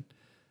Indian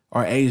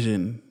or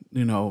Asian,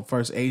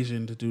 first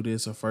Asian to do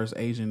this or first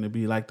Asian to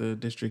be like the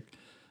district.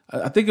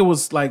 I think it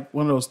was like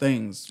one of those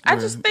things. I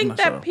just think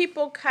that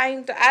people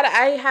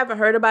I haven't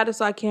heard about it,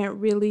 so I can't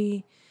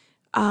really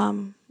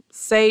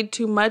say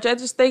too much. I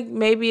just think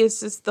maybe it's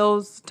just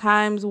those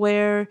times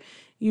where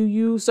you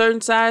use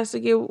certain sides to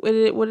get what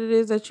it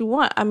is that you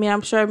want.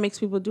 I'm sure mixed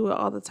people do it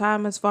all the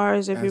time as far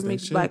as if you're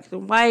mixed black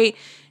and white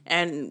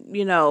and,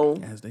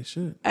 as they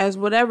should. As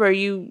whatever.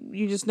 You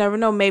just never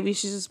know. Maybe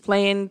she's just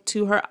playing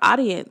to her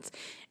audience.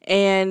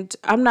 And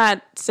I'm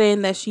not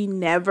saying that she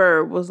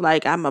never was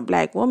like, I'm a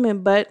black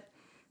woman, but,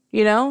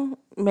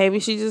 maybe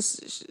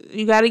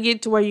you got to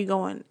get to where you're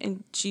going.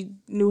 And she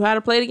knew how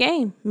to play the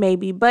game,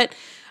 maybe. But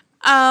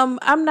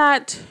I'm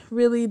not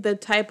really the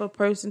type of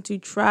person to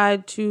try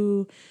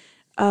to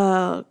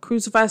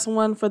crucify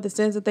someone for the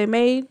sins that they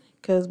made,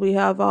 because we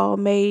have all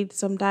made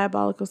some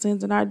diabolical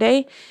sins in our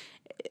day.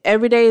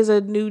 Every day is a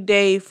new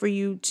day for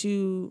you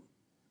to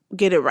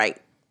get it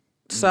right.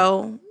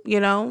 So,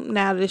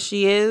 now that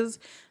she is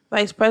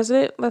vice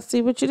president, let's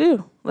see what you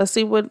do. Let's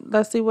see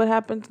what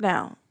happens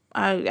now.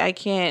 I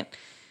can't,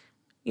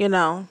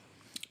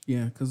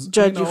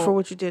 judge you for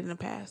what you did in the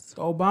past.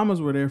 The Obamas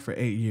were there for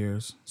 8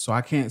 years, so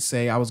I can't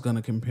say I was going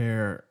to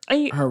compare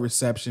her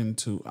reception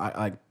to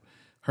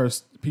her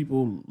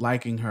people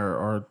liking her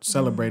or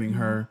celebrating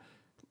her,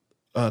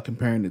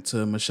 comparing it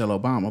to Michelle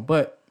Obama.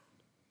 But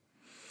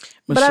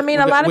But I mean,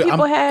 a lot of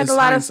people had a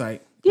lot of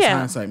hindsight. It's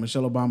hindsight.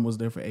 Michelle Obama was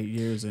there for 8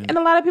 years, and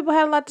a lot of people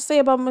had a lot to say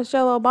about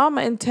Michelle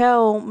Obama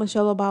until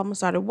Michelle Obama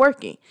started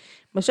working.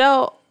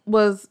 Michelle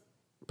was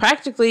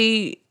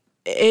practically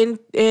in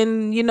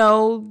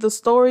the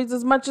stories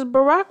as much as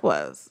Barack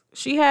was.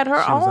 She had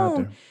her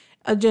own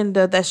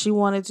agenda that she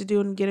wanted to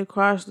do and get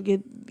across, to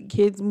get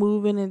kids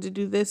moving and to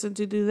do this and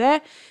to do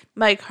that.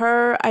 Like,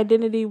 her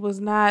identity was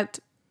not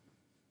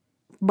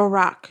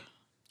Barack.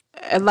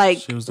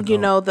 Like,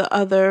 the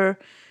other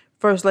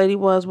first lady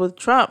was with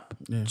Trump.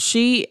 Yeah.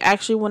 She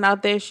actually went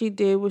out there. She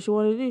did what she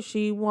wanted to do.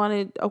 She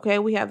wanted, okay,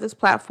 we have this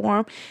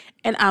platform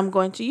and I'm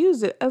going to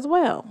use it as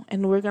well.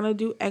 And we're going to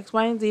do X,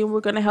 Y, and Z, and we're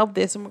going to help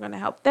this and we're going to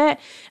help that.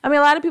 I mean,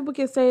 a lot of people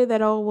can say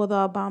that, oh, well,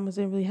 the Obamas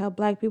didn't really help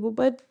black people,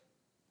 but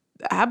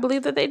I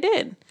believe that they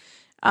did.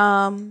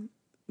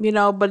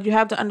 But you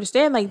have to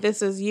understand, like,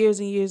 this is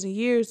years and years and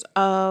years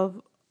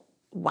of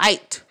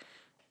white.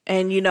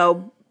 And,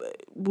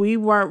 we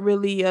weren't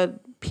really a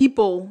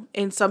people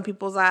in some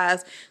people's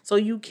eyes. So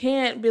you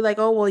can't be like,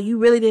 oh, well, you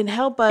really didn't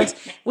help us.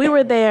 We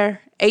were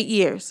there 8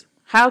 years.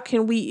 How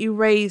can we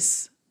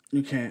erase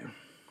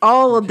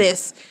all of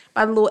this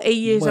by the little 8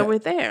 years that we're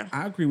there?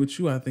 I agree with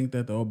you. I think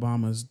that the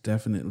Obamas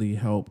definitely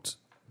helped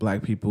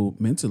black people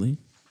mentally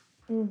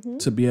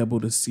to be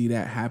able to see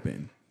that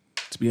happen,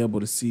 to be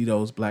able to see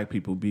those black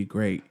people be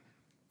great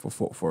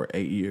for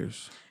 8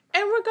 years.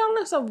 And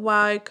regardless of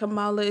why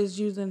Kamala is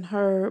using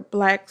her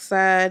black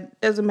side,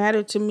 doesn't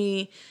matter to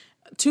me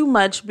too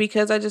much,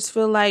 because I just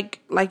feel like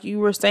you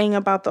were saying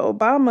about the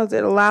Obamas,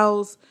 it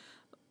allows,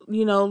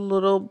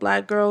 little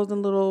black girls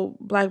and little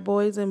black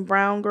boys and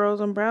brown girls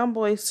and brown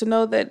boys to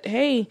know that,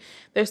 hey,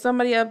 there's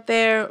somebody up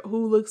there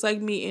who looks like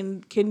me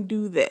and can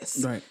do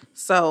this. Right.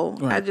 So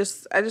right. I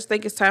just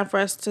think it's time for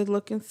us to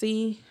look and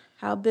see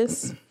how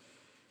this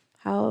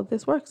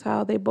works,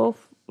 how they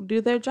both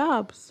do their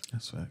jobs.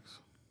 That's facts.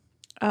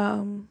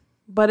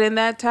 But in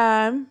that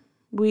time,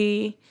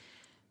 we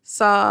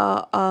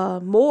saw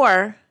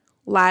more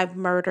live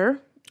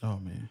murder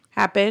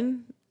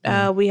happen.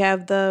 We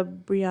have the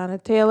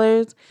Breonna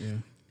Taylor's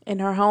in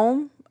her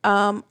home.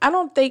 I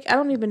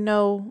don't even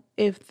know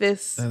if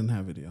this... I didn't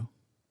have video.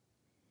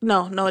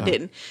 No, it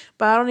didn't.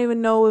 But I don't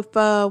even know if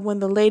when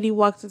the lady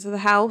walked into the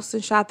house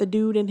and shot the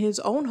dude in his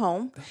own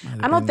home.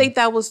 I don't think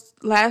that was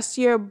last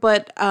year,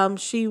 but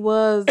she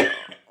was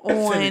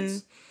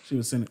on... She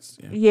was sentenced,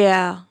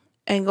 Yeah.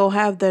 And go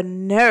have the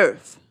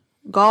nerve,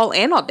 gall,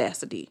 and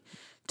audacity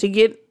to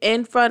get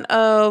in front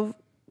of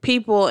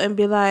people and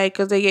be like,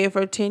 because they gave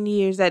her 10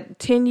 years, that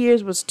 10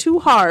 years was too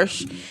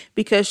harsh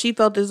because she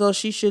felt as though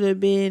she should have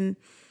been,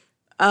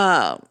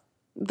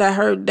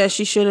 that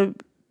she should have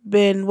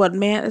been,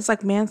 it's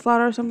like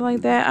manslaughter or something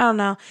like that. I don't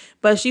know.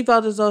 But she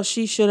felt as though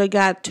she should have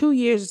got 2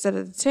 years instead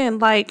of 10.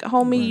 Like,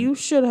 homie, right. You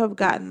should have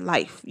gotten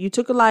life. You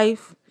took a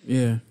life.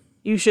 Yeah.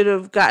 You should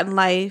have gotten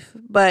life.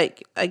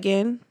 But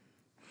again,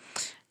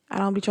 I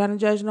don't be trying to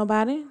judge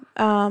nobody.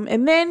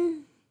 And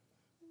then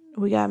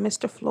we got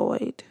Mr.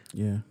 Floyd.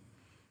 Yeah.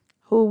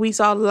 Who we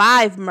saw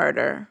live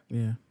murder.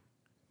 Yeah.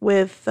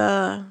 With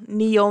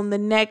knee on the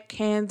neck,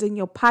 hands in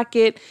your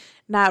pocket,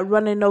 not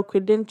running no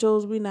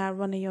credentials. We not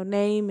running your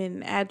name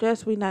and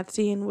address. We not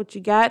seeing what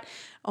you got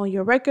on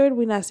your record.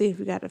 We not seeing if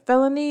you got a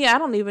felony. I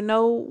don't even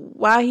know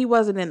why he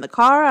wasn't in the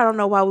car. I don't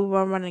know why we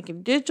weren't running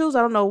credentials.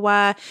 I don't know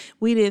why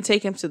we didn't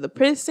take him to the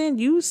prison.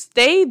 You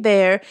stayed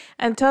there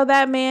until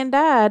that man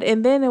died.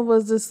 And then it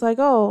was just like,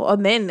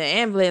 and then the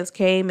ambulance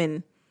came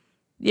and,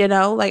 I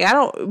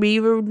don't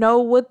even know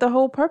what the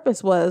whole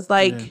purpose was.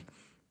 Like,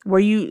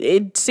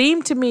 it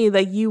seemed to me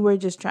like you were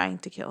just trying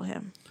to kill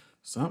him.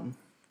 Something.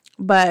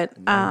 But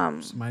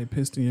somebody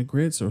pissed in your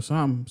grits or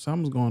something.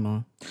 Something's going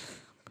on.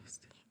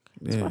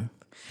 Yeah,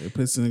 they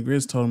pissed in the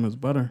grits. Told him it's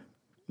butter.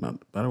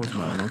 Butter was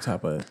not on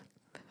top of it.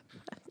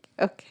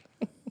 Okay.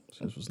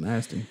 This was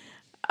nasty.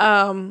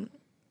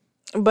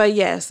 But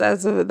yes,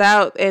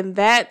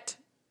 that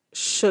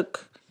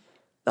shook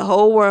the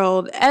whole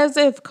world, as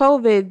if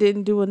COVID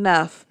didn't do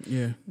enough.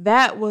 Yeah,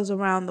 that was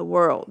around the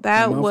world.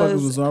 That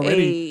was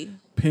already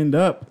pinned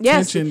up.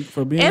 Tension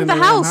for being in the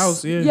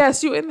house. Yeah.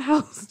 Yes, you in the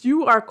house.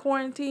 You are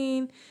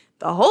quarantined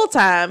the whole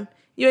time.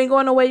 You ain't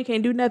going nowhere. You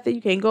can't do nothing.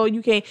 You can't go.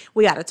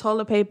 We got a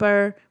toilet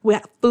paper. We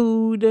got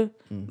food.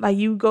 Like,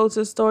 you go to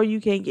the store, you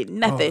can't get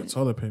nothing. The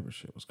toilet paper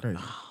shit was crazy.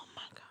 Oh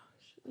my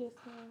gosh. Yes,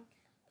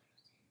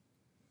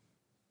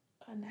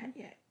 not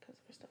yet, because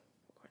we're still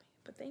recording.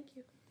 But thank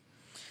you.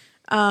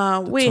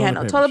 We ain't had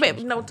no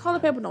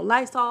toilet paper, no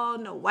Lysol,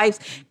 no wipes.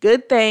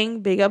 Good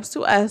thing. Big ups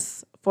to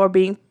us for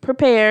being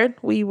prepared.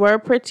 We were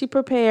pretty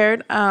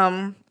prepared.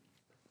 And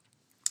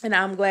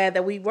I'm glad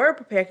that we were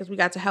prepared because we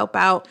got to help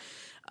out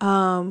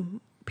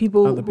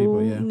people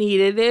who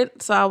needed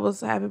it. So I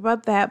was happy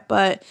about that.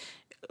 But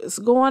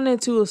going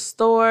into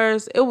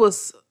stores, it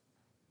was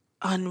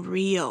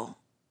unreal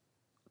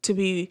to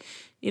be,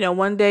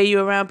 one day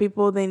you're around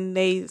people, then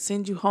they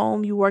send you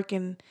home. You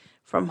working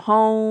from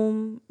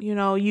home,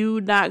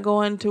 you not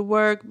going to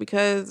work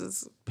because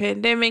it's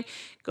pandemic.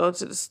 Go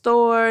to the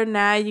store.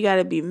 Now you got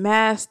to be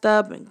masked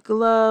up and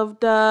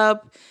gloved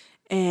up,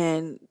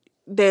 and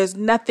there's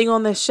nothing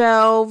on the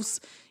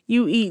shelves.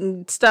 You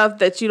eating stuff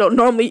that you don't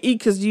normally eat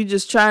because you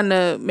just trying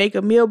to make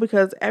a meal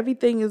because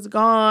everything is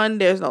gone.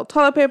 There's no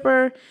toilet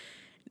paper,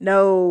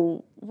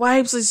 no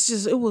wipes.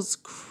 It was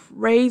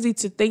crazy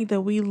to think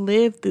that we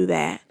lived through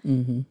that.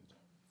 Mm-hmm.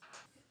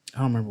 I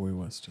don't remember where it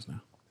was just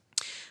now.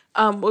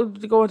 We'll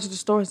go into the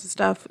stores and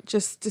stuff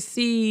just to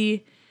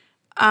see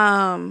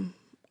all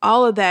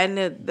of that,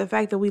 and the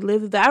fact that we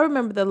lived through that. I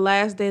remember the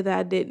last day that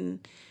I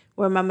didn't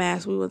wear my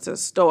mask. We went to the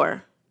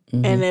store,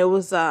 and it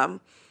was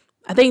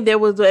I think it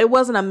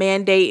wasn't a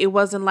mandate. It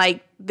wasn't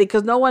like,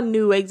 because no one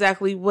knew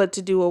exactly what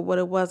to do or what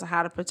it was and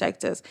how to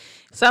protect us.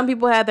 Some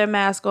people had their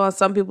mask on,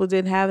 some people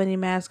didn't have any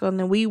mask on,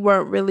 and we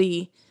weren't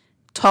really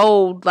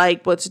told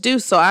like what to do.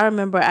 So I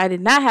remember I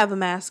did not have a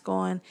mask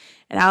on,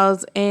 and I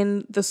was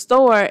in the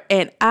store,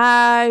 and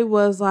I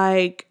was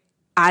like,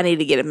 I need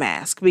to get a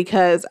mask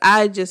because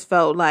I just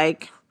felt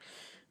like,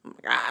 oh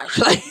my gosh,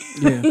 like,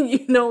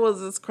 it was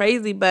just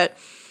crazy. But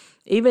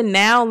even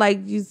now, like,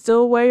 you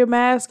still wear your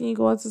mask and you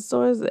go into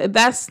stores.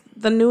 That's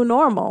the new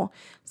normal.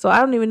 So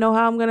I don't even know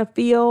how I'm going to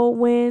feel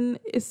when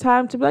it's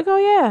time to be like, oh,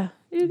 yeah,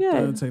 you're good.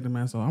 I'll take the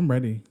mask off. I'm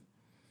ready.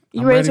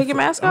 You ready to take your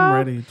mask off? I'm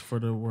ready for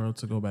the world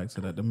to go back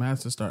to that. The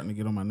mask is starting to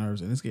get on my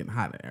nerves, and it's getting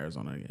hot in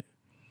Arizona again.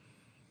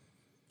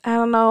 I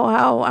don't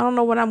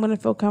know when I'm going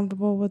to feel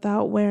comfortable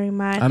without wearing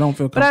mine. I don't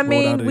feel comfortable. But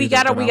I mean, we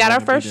got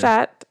our first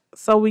shot.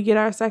 So we get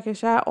our second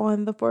shot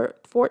on the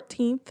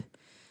 14th.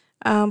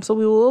 So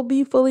we will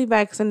be fully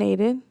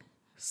vaccinated.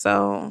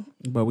 So,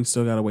 but we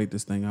still gotta wait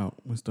this thing out.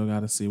 We still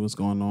gotta see what's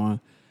going on.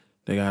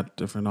 They got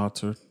different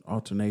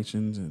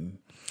alternations and.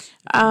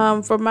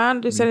 From my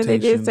understanding, they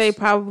did say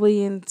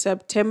probably in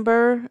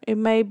September it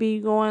may be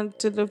going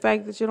to the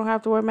fact that you don't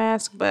have to wear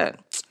masks. But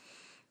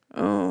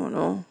oh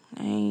no,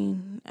 I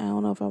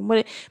don't know if I'm with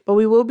it. But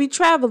we will be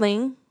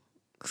traveling.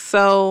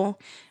 So,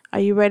 are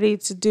you ready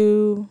to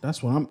do?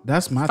 That's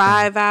my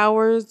 5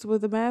 hours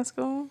with a mask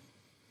on.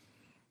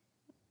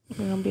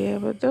 We're going to be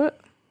able to do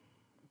it.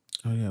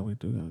 Oh, yeah, we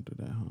do got to do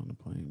that on the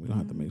plane. We don't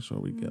have to make sure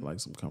we get,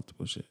 like, some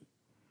comfortable shit.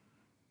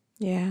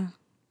 Yeah.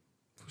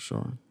 For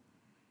sure.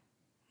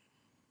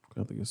 We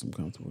have to get some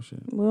comfortable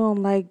shit. We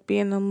don't like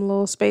being in them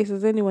little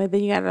spaces anyway.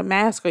 Then you got a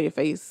mask on your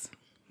face.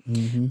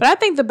 Mm-hmm. But I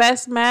think the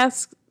best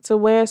mask to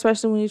wear,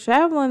 especially when you're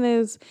traveling,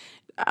 is,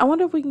 I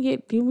wonder if we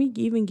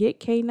even get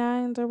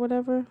K9s or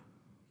whatever?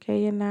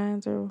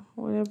 KN9s or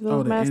whatever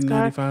those masks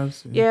are.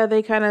 N95s? Yeah,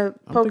 they kind of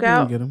poke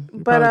out. Get them.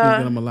 You probably can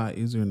get them a lot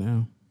easier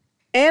now.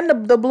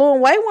 And the blue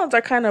and white ones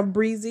are kind of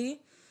breezy.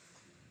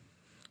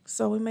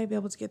 So we may be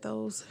able to get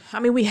those. I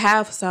mean, we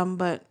have some,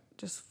 but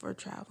just for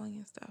traveling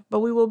and stuff. But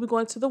we will be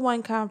going to the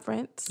One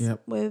Conference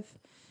with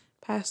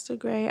Pastor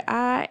Gray.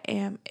 I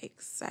am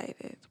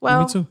excited.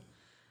 Well, me too.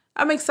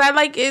 I'm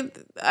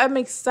excited. I'm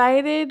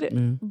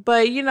excited,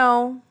 but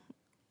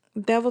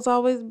devil's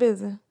always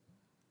busy.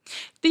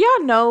 Do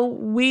y'all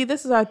know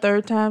this is our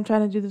third time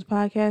trying to do this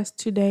podcast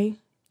today?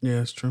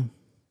 Yeah, it's true.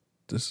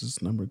 This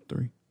is number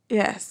 3.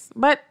 Yes,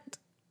 but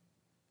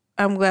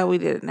I'm glad we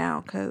did it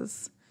now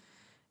because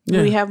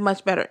we have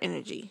much better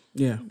energy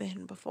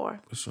than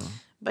before. For sure.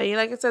 But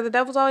like I said, the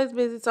devil's always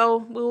busy, so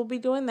we will be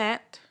doing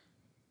that.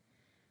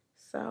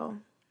 So,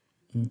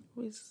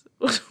 what's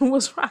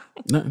wrong?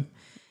 Nothing.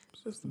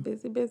 Just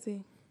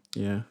busy.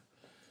 Yeah.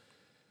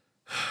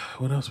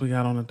 What else we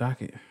got on the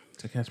docket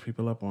to catch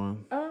people up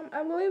on?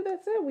 I believe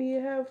that's it. We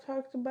have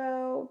talked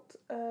about,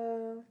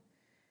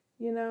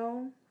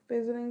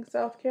 visiting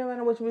South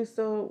Carolina, which we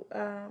still,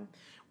 I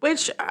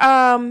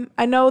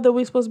know that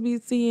we're supposed to be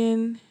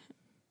seeing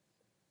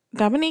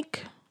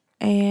Dominique,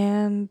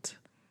 and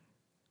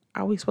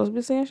are we supposed to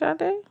be seeing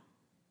Sade?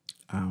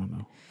 I don't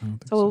know.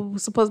 So we're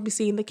supposed to be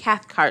seeing the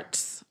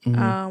Cathcarts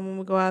when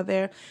we go out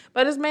there.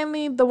 But it's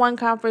mainly the One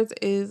Conference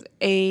is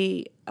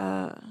a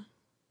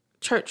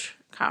church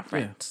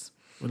conference.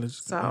 Yeah.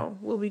 So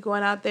we'll be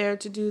going out there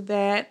to do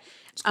that.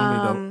 It's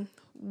gonna be dope.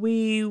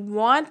 We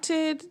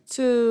wanted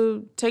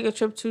to take a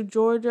trip to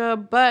Georgia,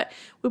 but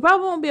we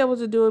probably won't be able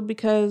to do it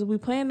because we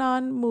plan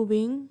on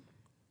moving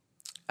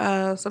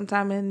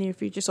sometime in the near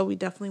future. So we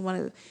definitely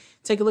want to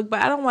take a look.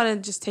 But I don't want to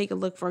just take a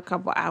look for a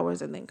couple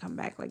hours and then come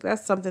back. Like,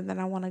 that's something that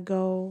I want to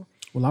go.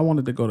 Well, I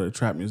wanted to go to the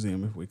Trap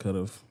Museum if we could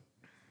have,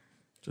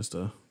 just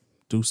to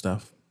do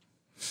stuff.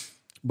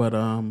 But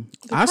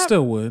I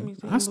still would.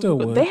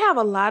 They have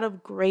a lot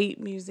of great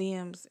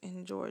museums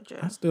in Georgia.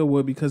 I still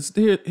would, because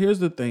here's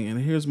the thing, and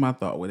here's my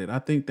thought with it. I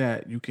think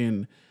that you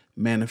can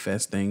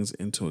manifest things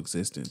into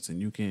existence, and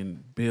you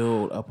can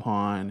build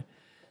upon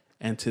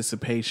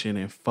anticipation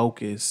and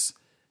focus.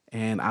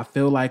 And I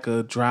feel like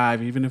a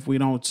drive, even if we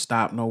don't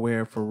stop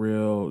nowhere for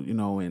real,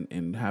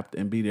 and have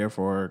to be there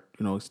for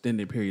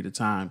extended period of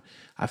time,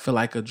 I feel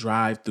like a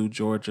drive through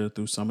Georgia,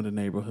 through some of the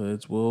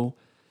neighborhoods, will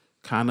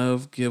kind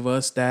of give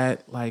us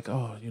that, like,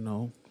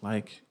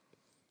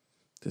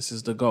 this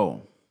is the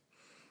goal.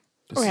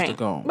 This is the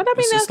goal. But I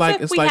mean, that's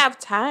if we have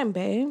time,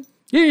 babe.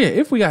 Yeah.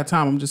 If we got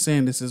time, I'm just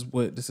saying this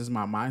is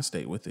my mind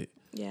state with it.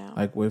 Yeah.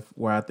 Like with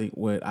where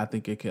I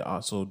think it could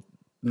also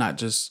not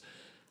just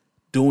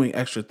doing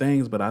extra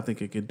things, but I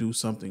think it could do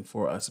something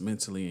for us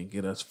mentally and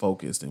get us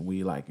focused. And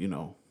we like, you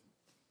know,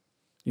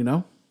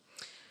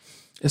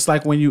 it's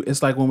like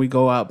when we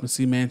go out and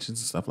see mansions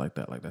and stuff like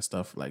that. Like that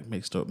stuff like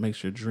makes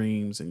your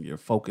dreams and your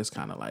focus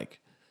kind of like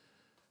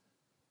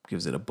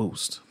gives it a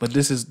boost. But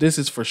this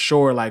is for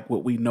sure like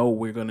what we know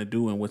we're gonna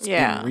do and what's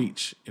in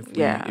reach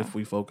if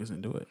we focus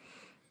and do it.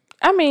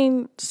 I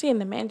mean, seeing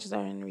the mansions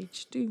are in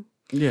reach too.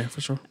 Yeah, for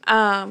sure.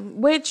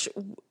 Which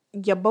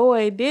your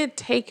boy did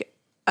take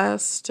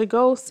us to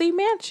go see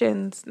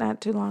mansions not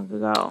too long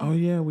ago. Oh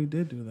yeah, we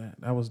did do that.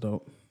 That was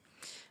dope.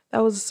 That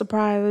was a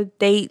surprise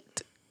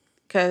date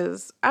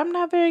because I'm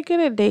not very good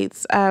at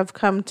dates. I've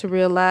come to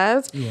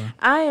realize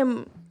I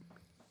am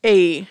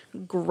a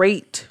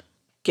great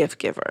gift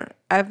giver.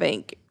 I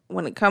think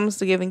when it comes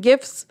to giving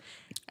gifts,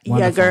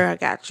 yeah, girl, I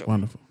got you.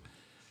 Wonderful.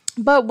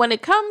 But when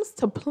it comes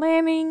to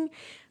planning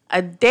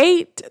a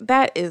date,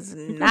 that is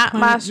not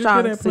my strong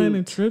You're good at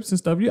planning suit. trips and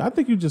stuff. I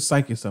think you just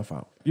psych yourself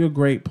out. You're a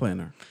great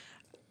planner.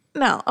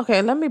 No,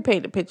 okay, let me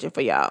paint the picture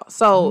for y'all.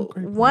 So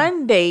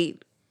one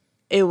date,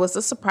 it was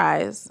a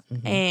surprise,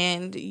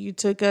 and you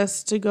took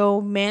us to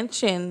go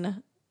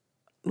mansion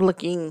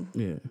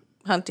looking,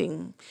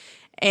 hunting.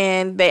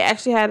 And they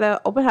actually had an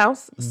open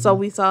house. So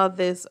we saw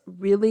this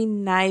really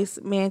nice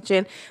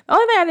mansion. The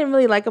only thing I didn't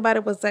really like about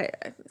it was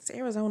that it's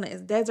Arizona.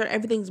 It's desert.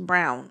 Everything's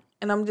brown.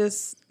 And I'm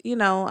just,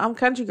 I'm a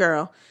country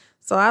girl.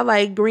 So I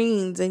like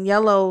greens and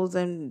yellows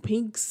and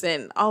pinks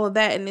and all of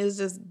that. And it was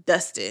just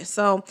dusty.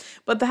 So,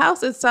 but the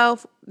house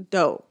itself,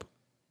 dope.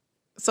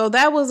 So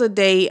that was a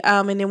date.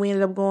 And then we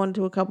ended up going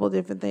to a couple of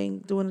different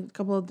things, doing a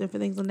couple of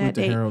different things on that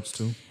date. Harold's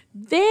too.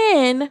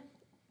 Then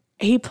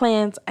he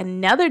plans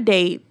another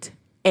date.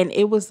 And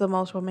it was the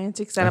most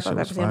romantic setup I've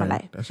ever seen in my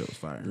life. That shit was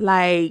fire.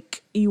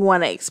 Like, you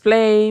want to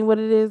explain what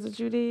it is that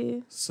you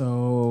did?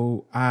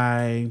 So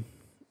I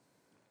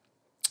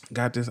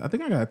got this. I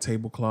think I got a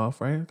tablecloth,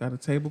 right? Got a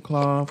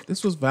tablecloth.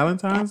 This was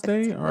Valentine's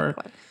Day, or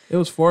it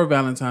was for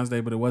Valentine's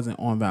Day, but it wasn't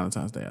on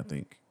Valentine's Day. I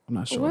think. I'm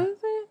not sure. Was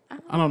it?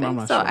 I don't know. I'm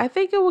not sure. I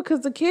think it was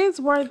because the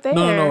kids weren't there.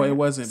 No, it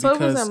wasn't so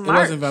because it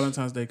wasn't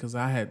Valentine's Day because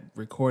I had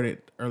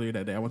recorded earlier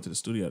that day. I went to the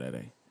studio that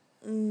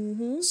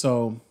day.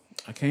 So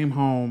I came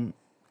home.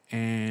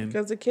 And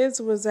because the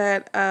kids was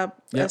at a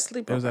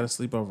sleepover. It was at a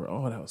sleepover.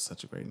 Oh, that was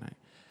such a great night.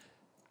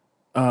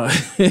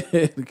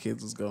 The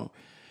kids was gone.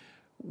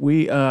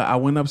 I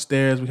went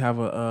upstairs. We have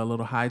a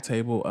little high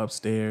table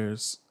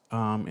upstairs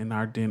in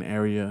our den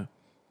area.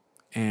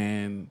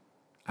 And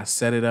I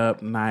set it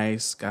up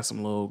nice. Got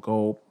some little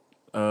gold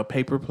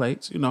paper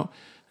plates,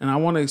 And I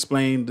want to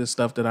explain the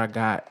stuff that I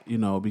got,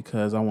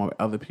 because I want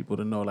other people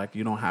to know, like,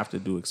 you don't have to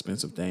do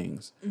expensive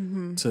things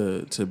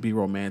to be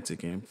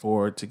romantic and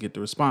to get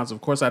the response.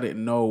 Of course, I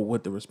didn't know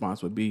what the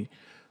response would be,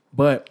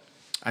 but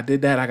I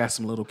did that. I got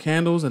some little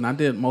candles, and I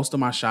did most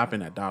of my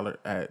shopping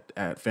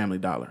at Family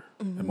Dollar.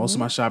 And most of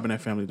my shopping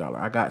at Family Dollar.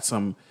 I got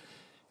some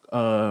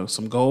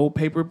gold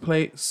paper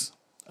plates.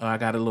 I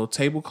got a little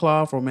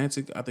tablecloth,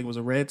 romantic. I think it was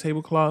a red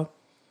tablecloth.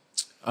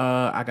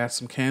 I got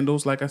some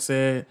candles, like I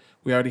said.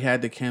 We already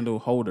had the candle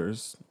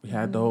holders. We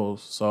had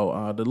those.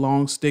 So the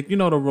long stick, the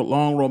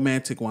long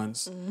romantic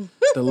ones,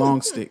 the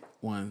long stick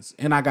ones.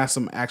 And I got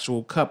some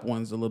actual cup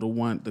ones,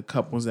 the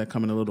cup ones that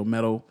come in a little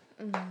metal,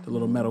 the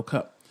little metal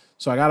cup.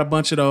 So I got a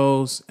bunch of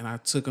those, and I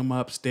took them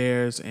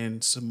upstairs.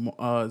 And some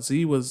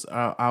Z was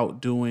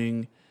out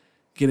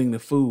getting the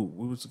food.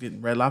 We was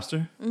getting Red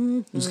Lobster.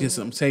 We was getting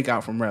some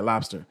takeout from Red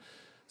Lobster.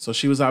 So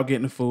she was out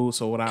getting the food.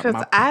 So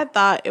because I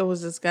thought it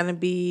was just gonna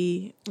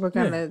be we're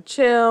gonna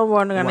chill,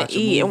 we're gonna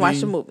eat and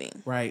watch a movie.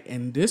 Right,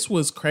 and this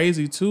was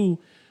crazy too.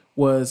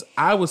 Was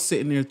I was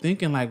sitting there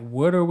thinking like,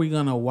 what are we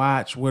gonna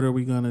watch? What are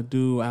we gonna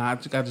do? And I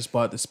think I just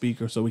bought the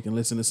speaker so we can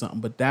listen to something.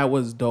 But that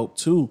was dope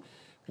too.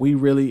 We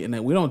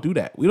don't do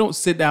that. We don't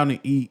sit down and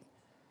eat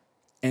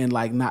and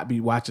like not be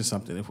watching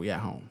something if we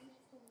at home.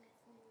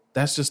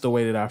 That's just the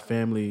way that our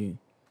family.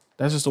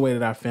 That's just the way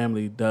that our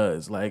family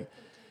does. Like.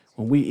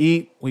 When we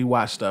eat, we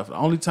watch stuff. The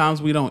only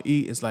times we don't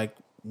eat is like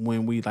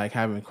when we like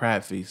having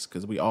crab feasts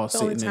because we all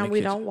sitting in the kitchen. The only time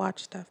we don't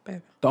watch stuff,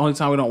 baby. The only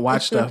time we don't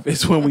watch stuff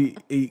is when we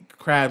eat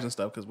crabs and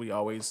stuff because we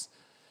always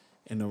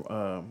in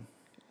the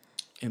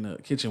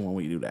kitchen when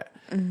we do that.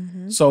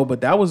 So,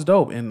 but that was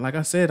dope. And like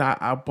I said,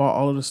 I bought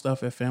all of the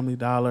stuff at Family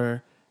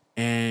Dollar,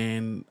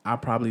 and I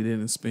probably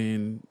didn't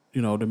spend.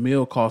 The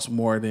meal cost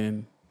more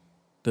than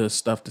the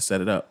stuff to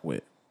set it up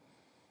with.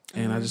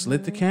 And I just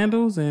lit the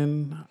candles,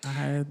 and I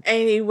had.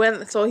 And he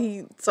went. So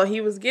he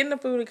was getting the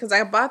food because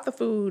I bought the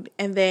food,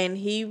 and then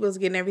he was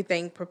getting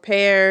everything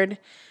prepared.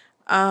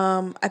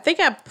 I think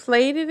I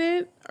plated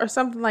it or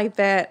something like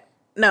that.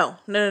 No.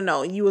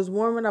 You was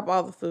warming up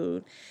all the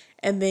food,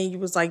 and then you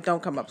was like,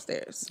 "Don't come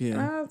upstairs."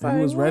 Yeah, and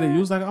he was ready. He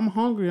was like, "I'm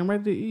hungry. I'm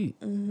ready to eat."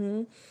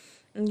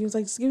 And he was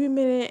like, just give me a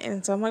minute.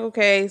 And so I'm like,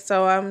 okay.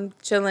 So I'm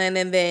chilling.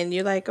 And then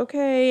you're like,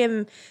 okay.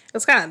 And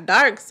it's kind of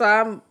dark. So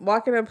I'm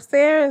walking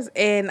upstairs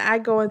and I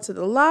go into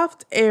the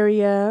loft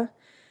area.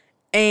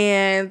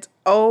 And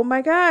oh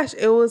my gosh,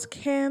 it was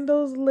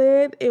candles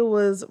lit. It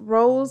was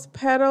rose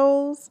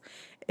petals.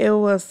 It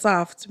was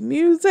soft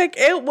music.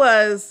 It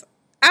was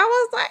I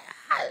was like,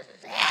 oh,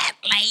 shit.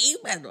 Like, you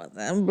better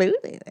wasn't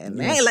booted.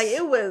 Like,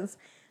 it was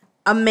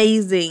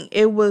amazing.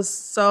 It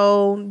was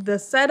the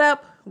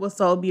setup was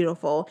so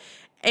beautiful.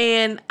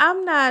 And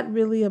I'm not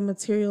really a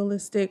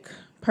materialistic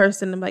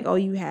person. I'm like, oh,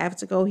 you have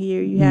to go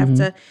here. You have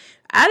to.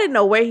 I didn't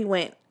know where he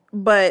went,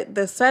 but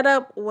the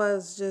setup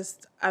was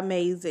just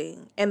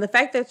amazing. And the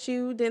fact that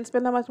you didn't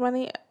spend that much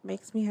money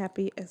makes me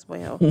happy as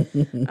well.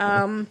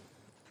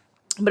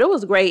 But it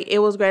was great. It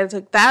was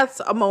great. That's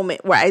a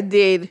moment where I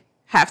did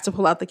have to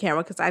pull out the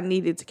camera because I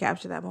needed to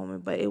capture that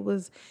moment. But it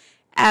was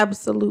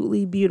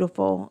absolutely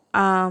beautiful.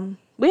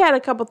 We had a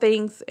couple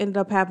things end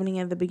up happening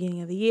at the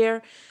beginning of the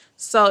year.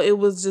 So it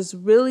was just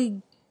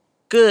really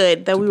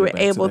good that we were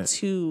able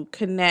to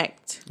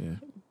connect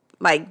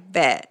like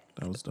that.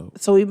 That was dope.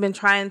 So we've been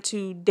trying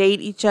to date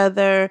each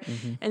other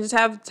and just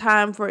have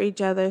time for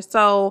each other.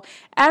 So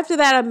after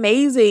that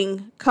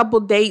amazing couple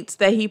dates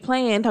that he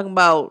planned, talking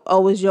about,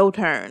 oh, it's your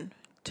turn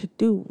to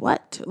do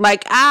what?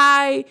 Like,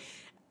 I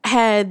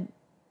had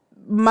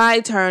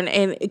my turn,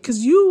 and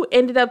because you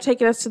ended up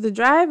taking us to the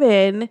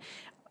drive-in,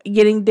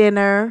 getting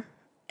dinner.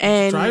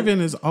 And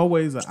drive-in is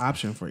always an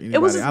option for anybody.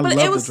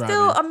 It was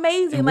still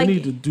amazing. And we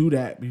need to do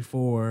that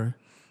before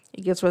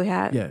it gets really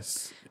hot.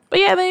 Yes. But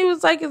yeah, then he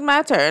was like, it's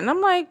my turn.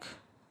 I'm like,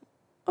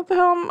 what the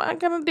hell am I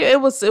gonna do? It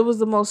was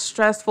the most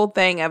stressful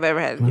thing I've ever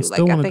had to do.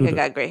 Like, I think I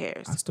got gray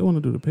hairs. I still want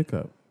to do the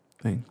pickup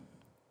thing.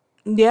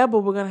 Yeah,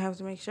 but we're gonna have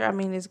to make sure. I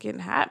mean, it's getting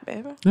hot,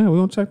 baby. Yeah, we're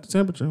gonna check the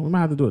temperature. We might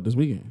have to do it this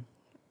weekend.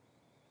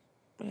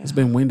 Yeah. It's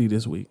been windy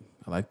this week.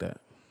 I like that.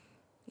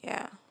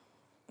 Yeah.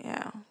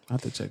 I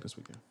have to check this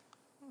weekend.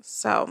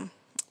 So,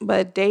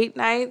 but date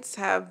nights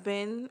have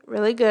been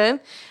really good.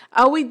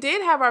 We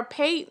did have our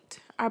paint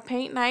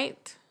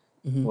night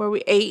where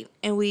we ate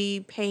and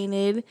we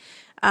painted.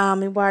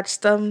 We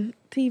watched some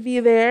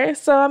TV there.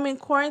 So, I mean,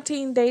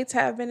 quarantine dates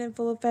have been in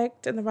full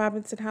effect in the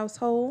Robinson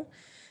household.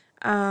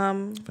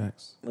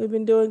 Facts. We've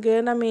been doing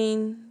good. I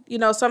mean,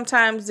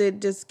 sometimes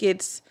it just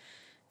gets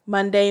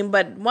mundane,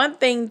 but one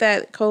thing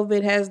that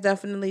COVID has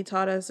definitely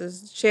taught us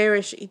is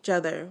cherish each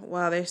other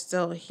while they're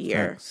still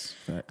here.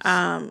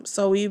 Facts.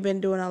 So we've been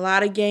doing a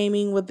lot of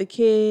gaming with the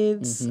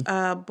kids,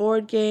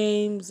 board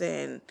games,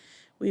 and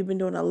we've been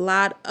doing a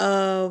lot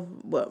of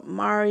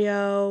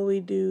Mario. We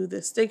do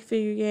the stick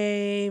figure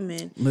game,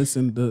 and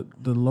listen,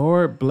 the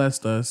Lord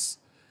blessed us.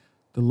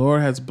 The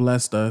Lord has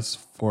blessed us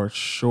for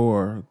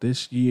sure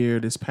this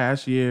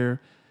past year.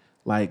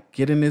 Like,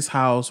 getting this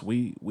house,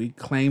 we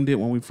claimed it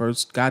when we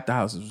first got the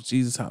house. It was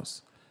Jesus'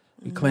 house.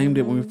 We claimed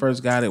it when we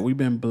first got it. We've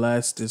been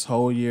blessed this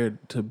whole year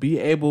to be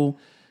able.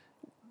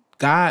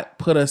 God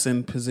put us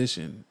in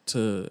position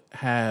to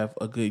have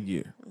a good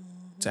year,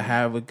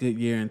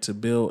 and to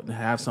build and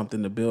have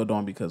something to build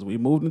on, because we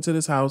moved into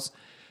this house.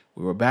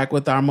 We were back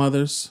with our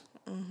mothers.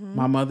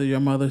 My mother,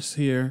 your mother's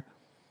here.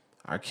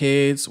 Our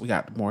kids, we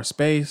got more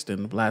space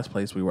than the last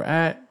place we were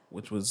at,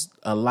 which was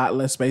a lot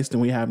less space than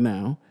we have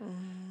now.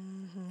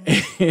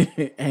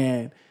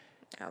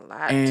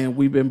 and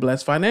we've been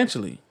blessed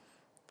financially.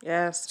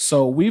 Yes.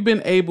 So we've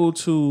been able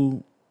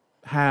to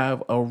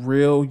have a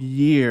real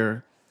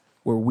year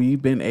where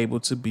we've been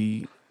able to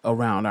be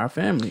around our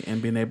family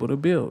and been able to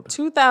build.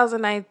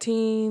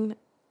 2019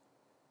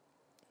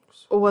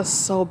 was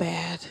so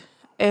bad.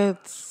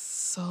 It's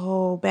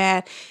so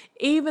bad.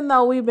 Even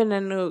though we've been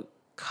in a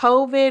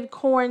COVID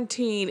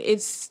quarantine,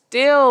 it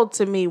still,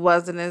 to me,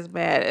 wasn't as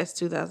bad as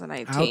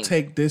 2019. I'll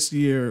take this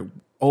year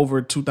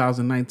over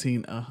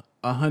 2019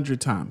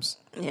 100 times.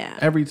 Yeah.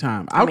 Every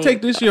time. I'll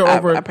take this year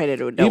over. I prayed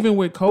it would. Even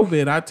with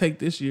COVID, I take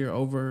this year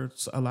over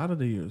a lot of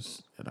the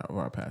years of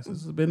our past.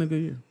 This has been a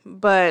good year.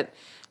 But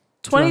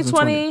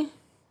 2020,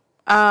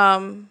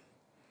 and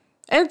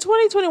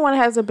 2021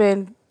 hasn't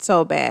been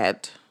so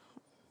bad.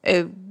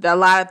 A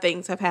lot of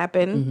things have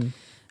happened.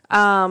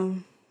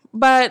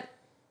 But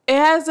it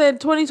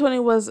hasn't. 2020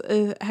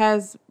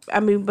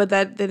 but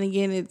then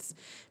again, it's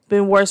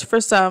been worse for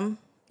some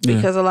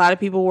because a lot of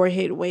people were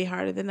hit way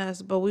harder than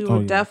us. But we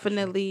were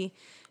definitely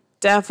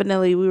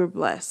we were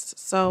blessed.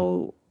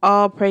 So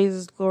all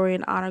praises, glory,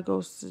 and honor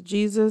goes to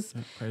Jesus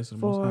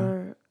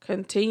for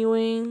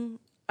continuing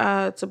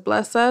to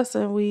bless us,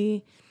 and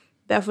we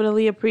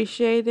definitely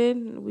appreciate it.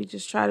 We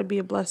just try to be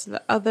a blessing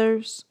to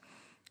others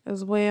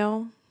as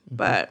well.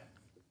 But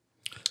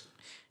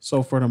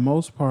so for the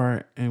most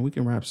part, and we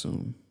can wrap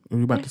soon. Are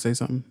you about to say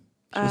something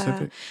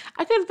specific?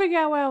 I couldn't figure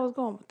out where I was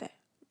going with that.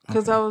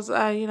 Because I was,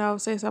 I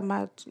was saying something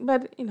about,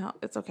 but,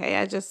 it's okay.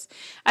 I just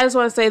want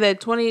to say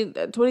that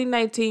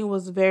 2019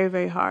 was very,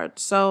 very hard.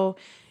 So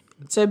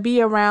to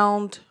be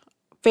around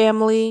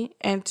family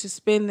and to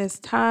spend this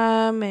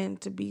time and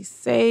to be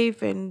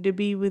safe and to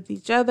be with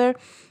each other,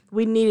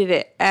 we needed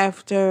it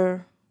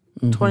after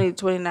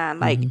 2029.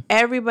 Like,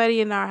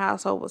 everybody in our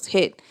household was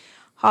hit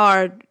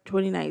hard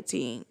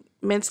 2019.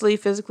 Mentally,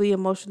 physically,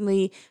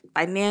 emotionally,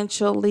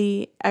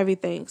 financially,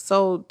 everything.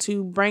 So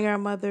to bring our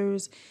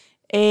mothers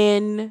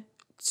in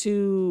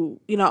to,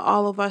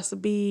 all of us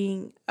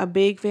being a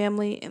big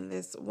family in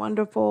this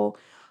wonderful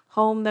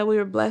home that we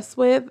were blessed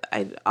with,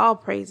 all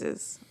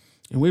praises.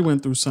 And we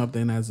went through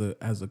something as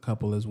a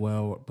couple as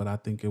well, but I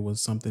think it was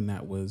something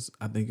that was,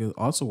 I think it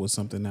also was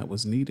something that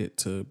was needed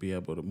to be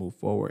able to move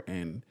forward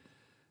and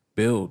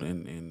build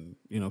and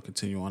you know,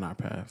 continue on our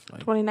path.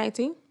 Like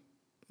 2019?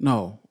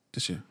 No,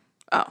 this year.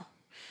 Oh,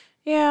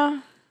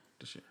 yeah.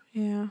 This year.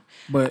 Yeah.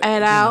 But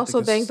and I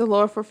also thank the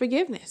Lord for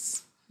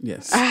forgiveness.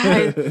 Yes.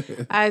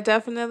 I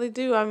definitely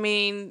do. I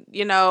mean,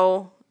 you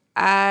know,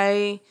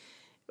 I'll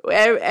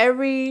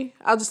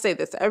just say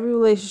this, every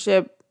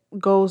relationship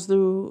goes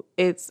through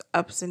its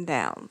ups and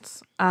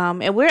downs.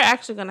 And we're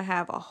actually going to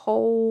have a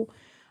whole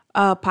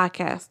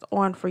podcast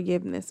on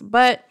forgiveness.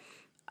 But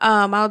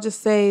I'll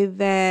just say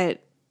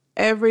that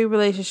every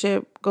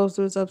relationship goes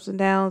through its ups and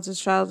downs,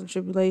 its trials and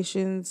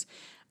tribulations.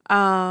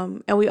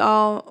 And we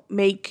all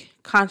make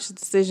conscious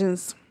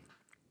decisions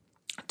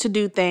to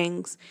do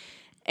things.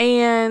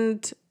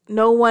 And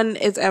no one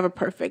is ever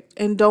perfect.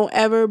 And don't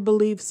ever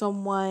believe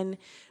someone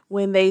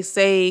when they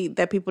say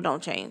that people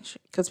don't change,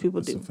 because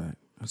people do. That's a fact.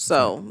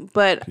 So,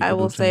 but I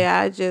will say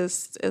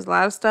there's a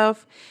lot of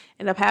stuff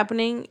end up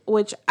happening,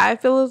 which I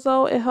feel as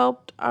though it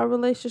helped our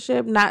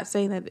relationship. Not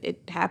saying that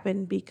it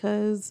happened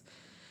because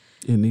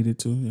it needed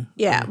to,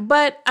 yeah.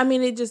 But I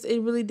mean, it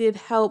really did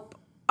help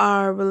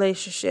our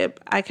relationship.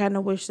 I kind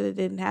of wish that it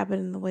didn't happen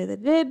in the way that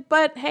it did,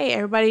 but hey,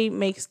 everybody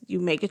you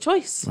make a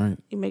choice. Right.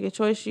 You make a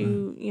choice.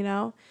 You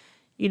know,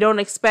 you don't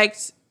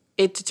expect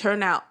it to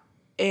turn out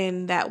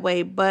in that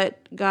way,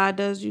 but God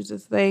does use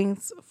his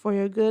things for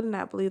your good, and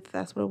I believe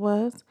that's what it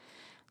was.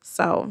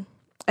 So,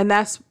 and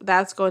that's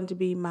going to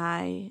be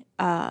my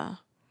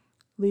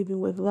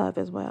leaving with love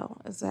as well,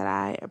 is that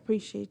I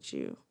appreciate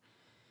you,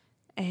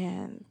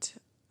 and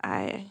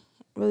I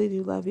really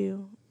do love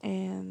you,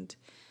 and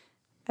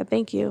I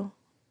thank you,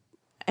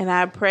 and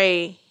I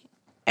pray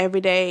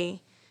every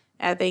day.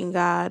 I thank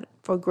God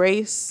for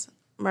grace,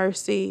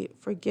 mercy,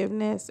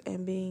 forgiveness,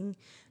 and being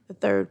the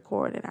third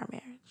cord in our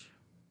marriage.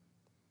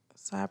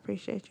 So I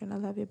appreciate you, and I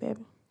love you,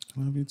 baby.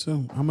 I love you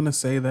too. I'm going to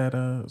say that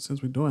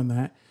since we're doing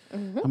that,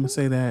 I'm going to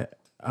say that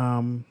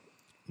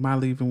my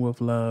leaving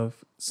with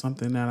love,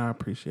 something that I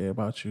appreciate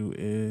about you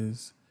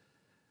is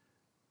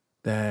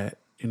that,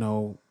 you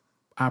know,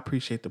 I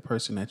appreciate the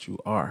person that you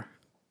are.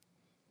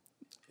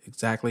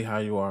 Exactly how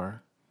you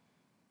are.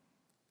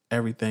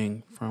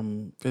 Everything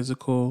from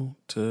physical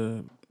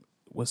to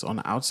what's on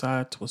the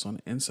outside to what's on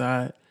the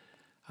inside.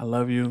 I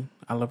love you.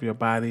 I love your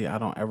body. I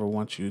don't ever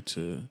want you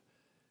to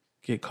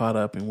get caught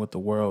up in what the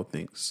world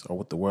thinks or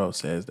what the world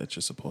says that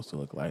you're supposed to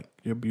look like.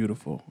 You're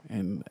beautiful.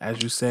 And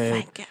as you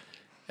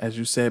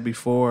said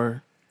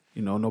before,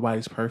 you know,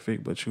 nobody's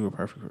perfect, but you were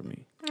perfect for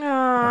me. Aww.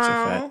 That's a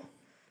fact.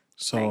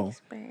 So thanks,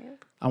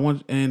 babe. I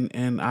want,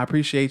 and I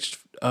appreciate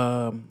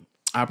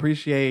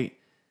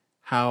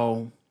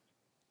how,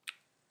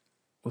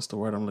 what's the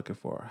word I'm looking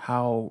for?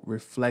 How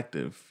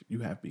reflective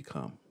you have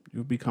become.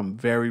 You've become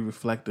very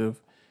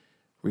reflective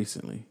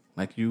recently.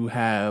 Like, you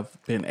have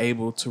been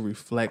able to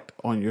reflect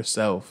on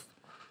yourself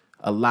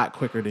a lot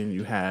quicker than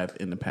you have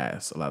in the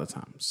past a lot of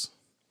times.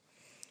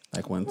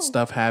 Like, when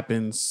stuff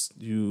happens,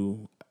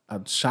 it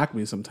shock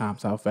me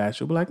sometimes how fast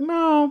you'll be like,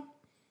 no,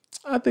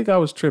 I think I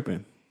was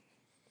tripping.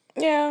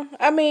 Yeah,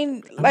 I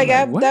mean,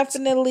 I've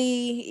definitely,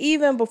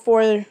 even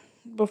before,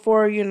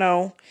 you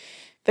know,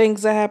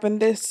 things that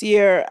happened this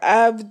year,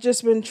 I've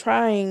just been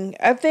trying.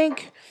 I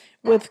think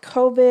with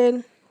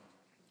COVID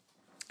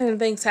and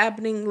things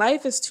happening,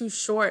 life is too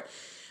short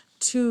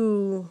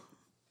to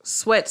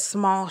sweat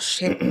small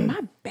shit. My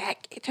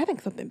back itch. I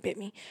think something bit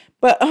me.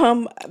 But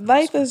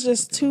life is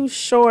just too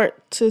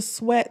short to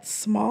sweat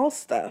small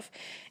stuff,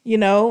 you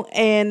know,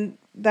 and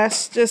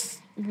that's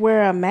just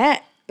where I'm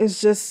at. It's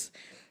just,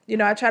 you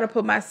know, I try to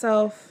put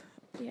myself,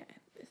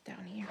 it's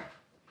down here.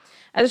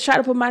 I just try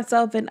to put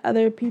myself in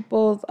other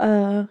people's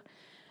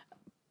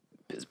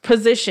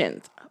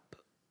positions.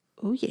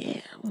 Oh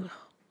yeah. Ooh.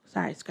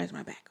 Sorry, scratch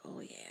my back. Oh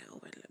yeah,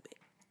 over a little bit.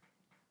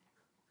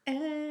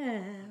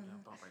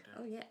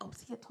 Oh yeah. Oh,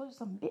 see, I told you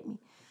something bit me.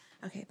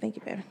 Okay, thank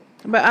you, baby.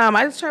 But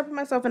I just try to put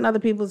myself in other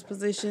people's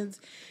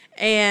positions,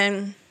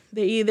 and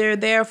they're either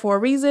there for a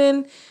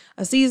reason,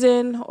 a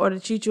season, or to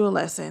teach you a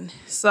lesson.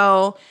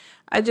 So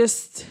I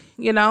just,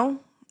 you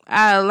know,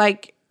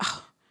 DMX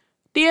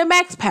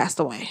passed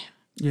away.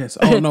 Yes.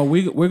 Oh no,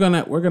 we're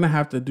gonna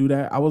have to do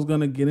that. I was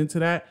gonna get into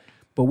that,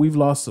 but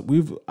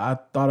I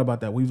thought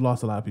about that. We've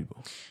lost a lot of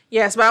people.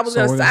 Yes, but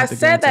I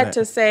said that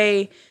to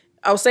say,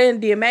 I was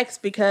saying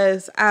DMX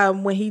because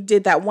when he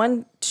did that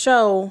one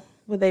show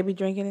where they be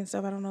drinking and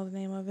stuff, I don't know the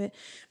name of it,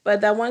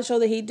 but that one show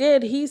that he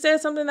did, he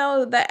said something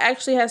that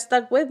actually has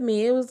stuck with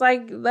me. It was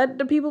like, let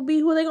the people be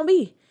who they gonna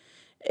be.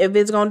 If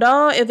it's a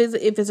dog,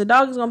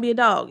 it's gonna be a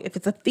dog. If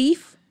it's a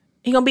thief,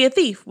 he gonna be a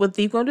thief. What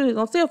thief gonna do? He's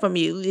gonna steal from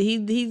you.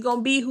 He's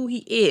gonna be who he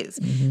is.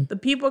 Mm-hmm. The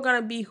people are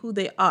gonna be who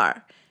they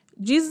are.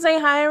 Jesus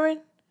ain't hiring.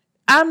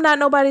 I'm not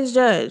nobody's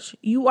judge.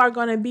 You are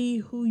gonna be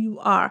who you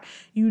are.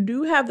 You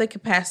do have the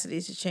capacity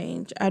to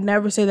change. I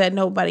never say that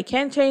nobody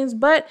can change,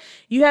 but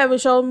you haven't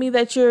shown me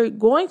that you're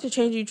going to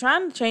change. You're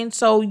trying to change,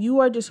 so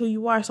you are just who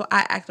you are. So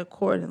I act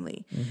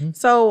accordingly. Mm-hmm.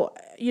 So,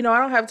 you know, I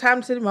don't have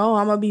time to sit there,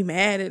 I'm gonna be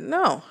mad.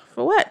 No,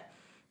 for what?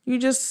 You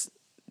just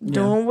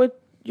doing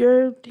what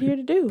you're here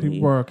to do.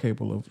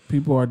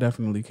 People are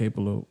definitely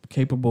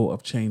capable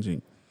of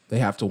changing. They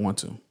have to want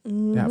to.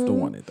 Mm-hmm. They have to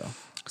want it though.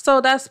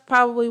 So that's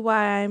probably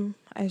why I'm,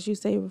 as you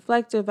say,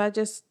 reflective. I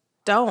just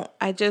don't.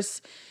 I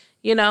just,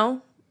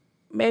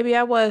 maybe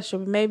I was sure,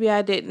 maybe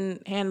I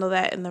didn't handle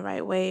that in the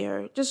right way,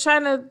 or just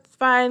trying to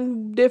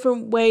find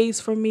different ways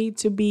for me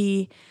to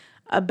be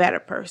a better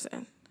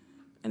person.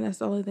 And that's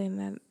the only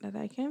thing that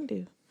I can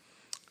do.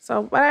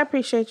 So, but I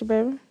appreciate you,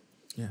 baby.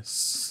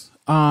 Yes.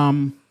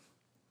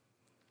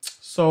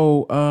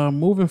 So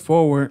moving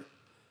forward,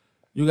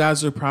 you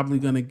guys are probably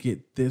going to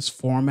get this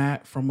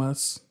format from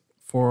us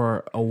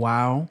for a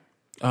while,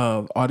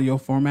 audio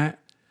format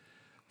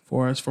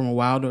for us from a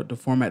while, the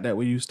format that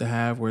we used to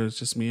have where it's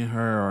just me and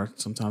her, or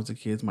sometimes the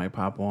kids might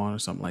pop on or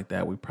something like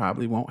that. We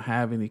probably won't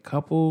have any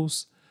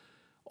couples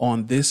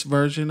on this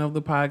version of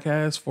the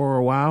podcast for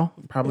a while,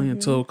 probably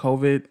until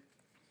COVID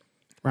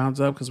rounds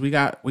up, because we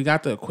got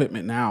the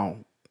equipment now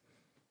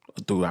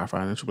through our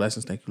financial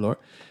blessings. Thank you, Lord.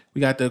 We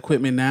got the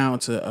equipment now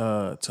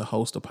to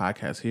host a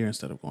podcast here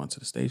instead of going to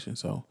the station.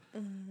 So,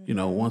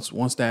 once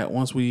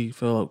we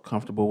feel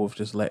comfortable with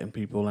just letting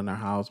people in our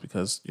house,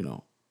 because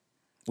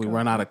we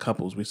run out of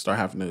couples, we start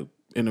having to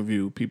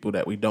interview people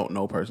that we don't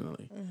know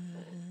personally,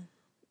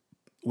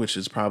 which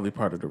is probably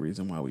part of the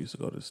reason why we used to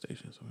go to the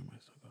station. So we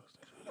might still go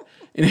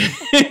to the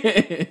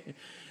station.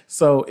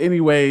 So,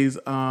 anyways,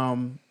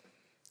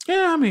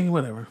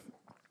 whatever.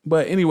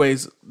 But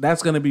anyways,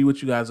 that's going to be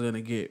what you guys are going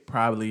to get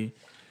probably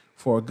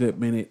for a good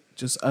minute.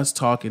 Just us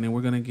talking, and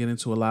we're going to get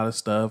into a lot of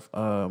stuff.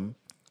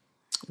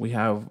 We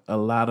have a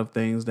lot of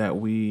things that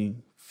we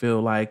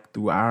feel like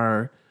through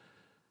our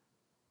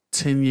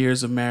 10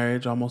 years of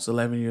marriage, almost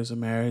 11 years of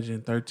marriage,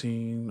 and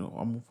 13,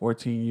 almost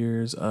 14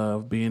 years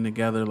of being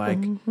together,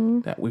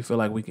 that we feel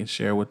like we can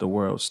share with the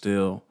world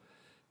still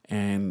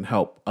and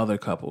help other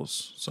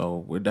couples. So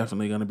we're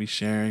definitely going to be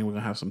sharing. We're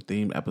going to have some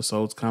themed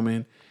episodes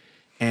coming.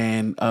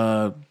 And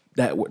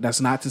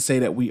that's not to say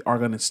that we are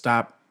going to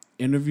stop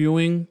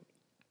interviewing.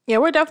 Yeah,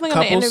 we're definitely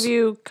going to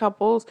interview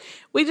couples.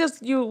 We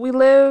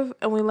live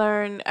and we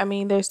learn. I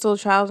mean, there's still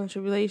trials and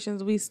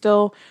tribulations. We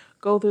still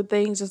go through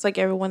things just like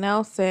everyone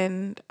else.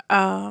 And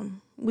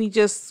we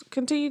just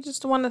continue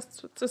just to want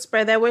to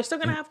spread that. We're still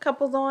going to have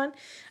couples on.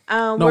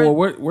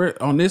 We're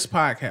on this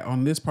podcast,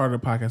 on this part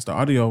of the podcast, the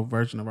audio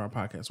version of our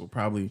podcast, we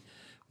probably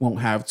won't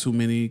have too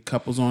many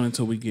couples on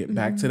until we get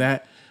back to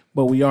that.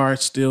 But we are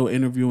still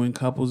interviewing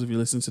couples. If you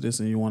listen to this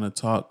and you want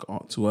to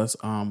talk to us,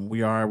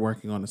 we are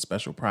working on a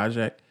special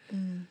project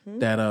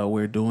that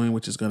we're doing,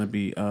 which is going to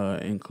be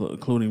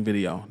including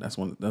video. This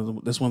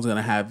one's going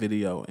to have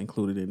video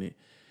included in it,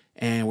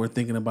 and we're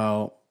thinking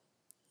about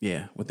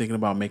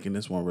making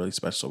this one really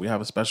special. So we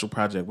have a special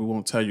project. We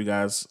won't tell you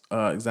guys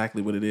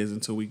exactly what it is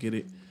until we get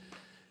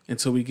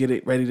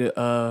it ready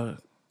to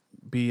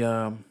be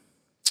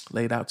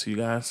laid out to you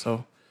guys.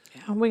 So.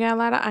 Yeah, we got a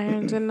lot of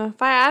irons in the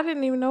fire. I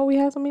didn't even know we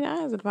had so many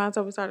irons in the fire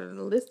until we started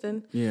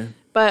listening. Yeah.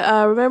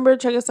 But remember,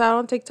 check us out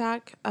on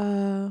TikTok.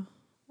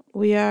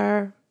 We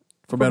are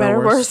For Better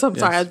or Worse. I'm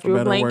sorry, I drew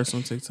a blank. For Better or Worse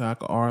on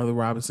TikTok, or the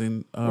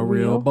Robinson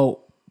Reel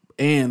Boat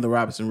and the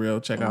Robinson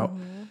Reel. Check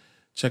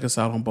us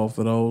out on both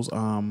of those.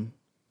 And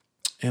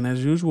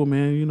as usual,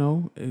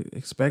 man,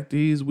 expect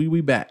these. We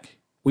back.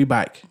 We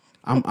bike.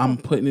 I'm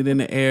putting it in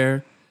the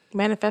air.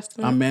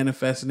 Manifesting. I'm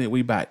manifesting it.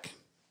 We bike.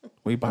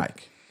 We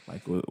bike.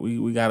 Like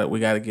we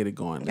gotta get it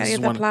going.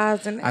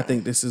 I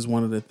think this is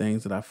one of the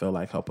things that I feel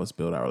like help us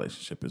build our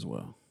relationship as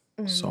well.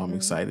 So I'm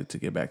excited to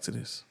get back to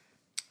this.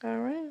 All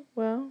right.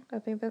 Well, I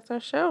think that's our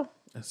show.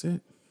 That's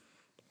it.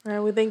 All right.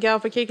 We thank y'all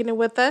for kicking it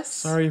with us.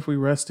 Sorry if we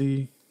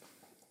rusty.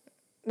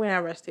 We're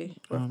not rusty.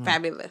 We're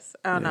fabulous.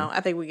 I don't know. I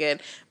think we're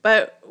good.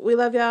 But we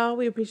love y'all.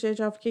 We appreciate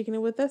y'all for kicking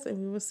it with us, and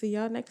we will see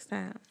y'all next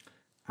time.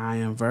 I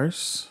am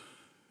Verse,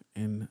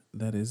 and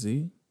that is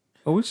Z.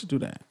 Oh, we should do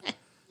that.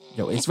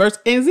 Yo, it's Verse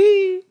and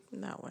Z.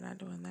 No, we're not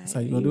doing that. That's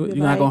how you gonna do it?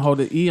 You're not gonna hold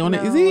the E on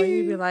it? No,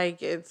 you be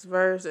like, it's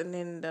Verse, and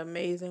then the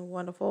amazing,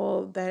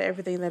 wonderful, that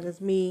everything that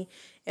is me.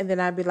 And then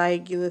I'd be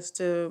like, you listen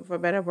to For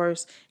Better or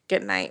Worse,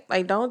 good night.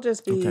 Like, don't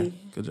just be. Okay,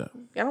 good job.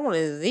 I don't want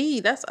a Z.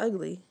 That's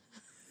ugly.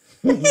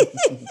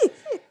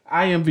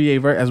 I am VA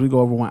Verse, as we go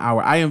over 1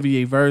 hour. I am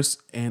VA Verse,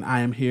 and I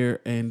am here,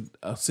 and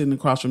sitting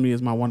across from me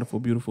is my wonderful,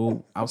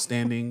 beautiful,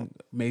 outstanding,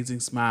 amazing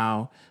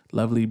smile,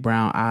 lovely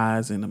brown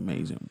eyes, and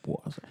amazing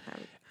voice.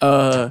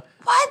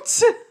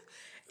 What?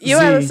 You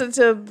gotta listen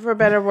to For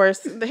Better or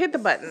Worse. Hit the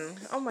button.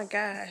 Oh my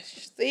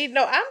gosh. See,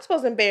 no, I'm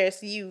supposed to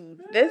embarrass you.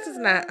 This is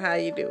not how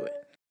you do it.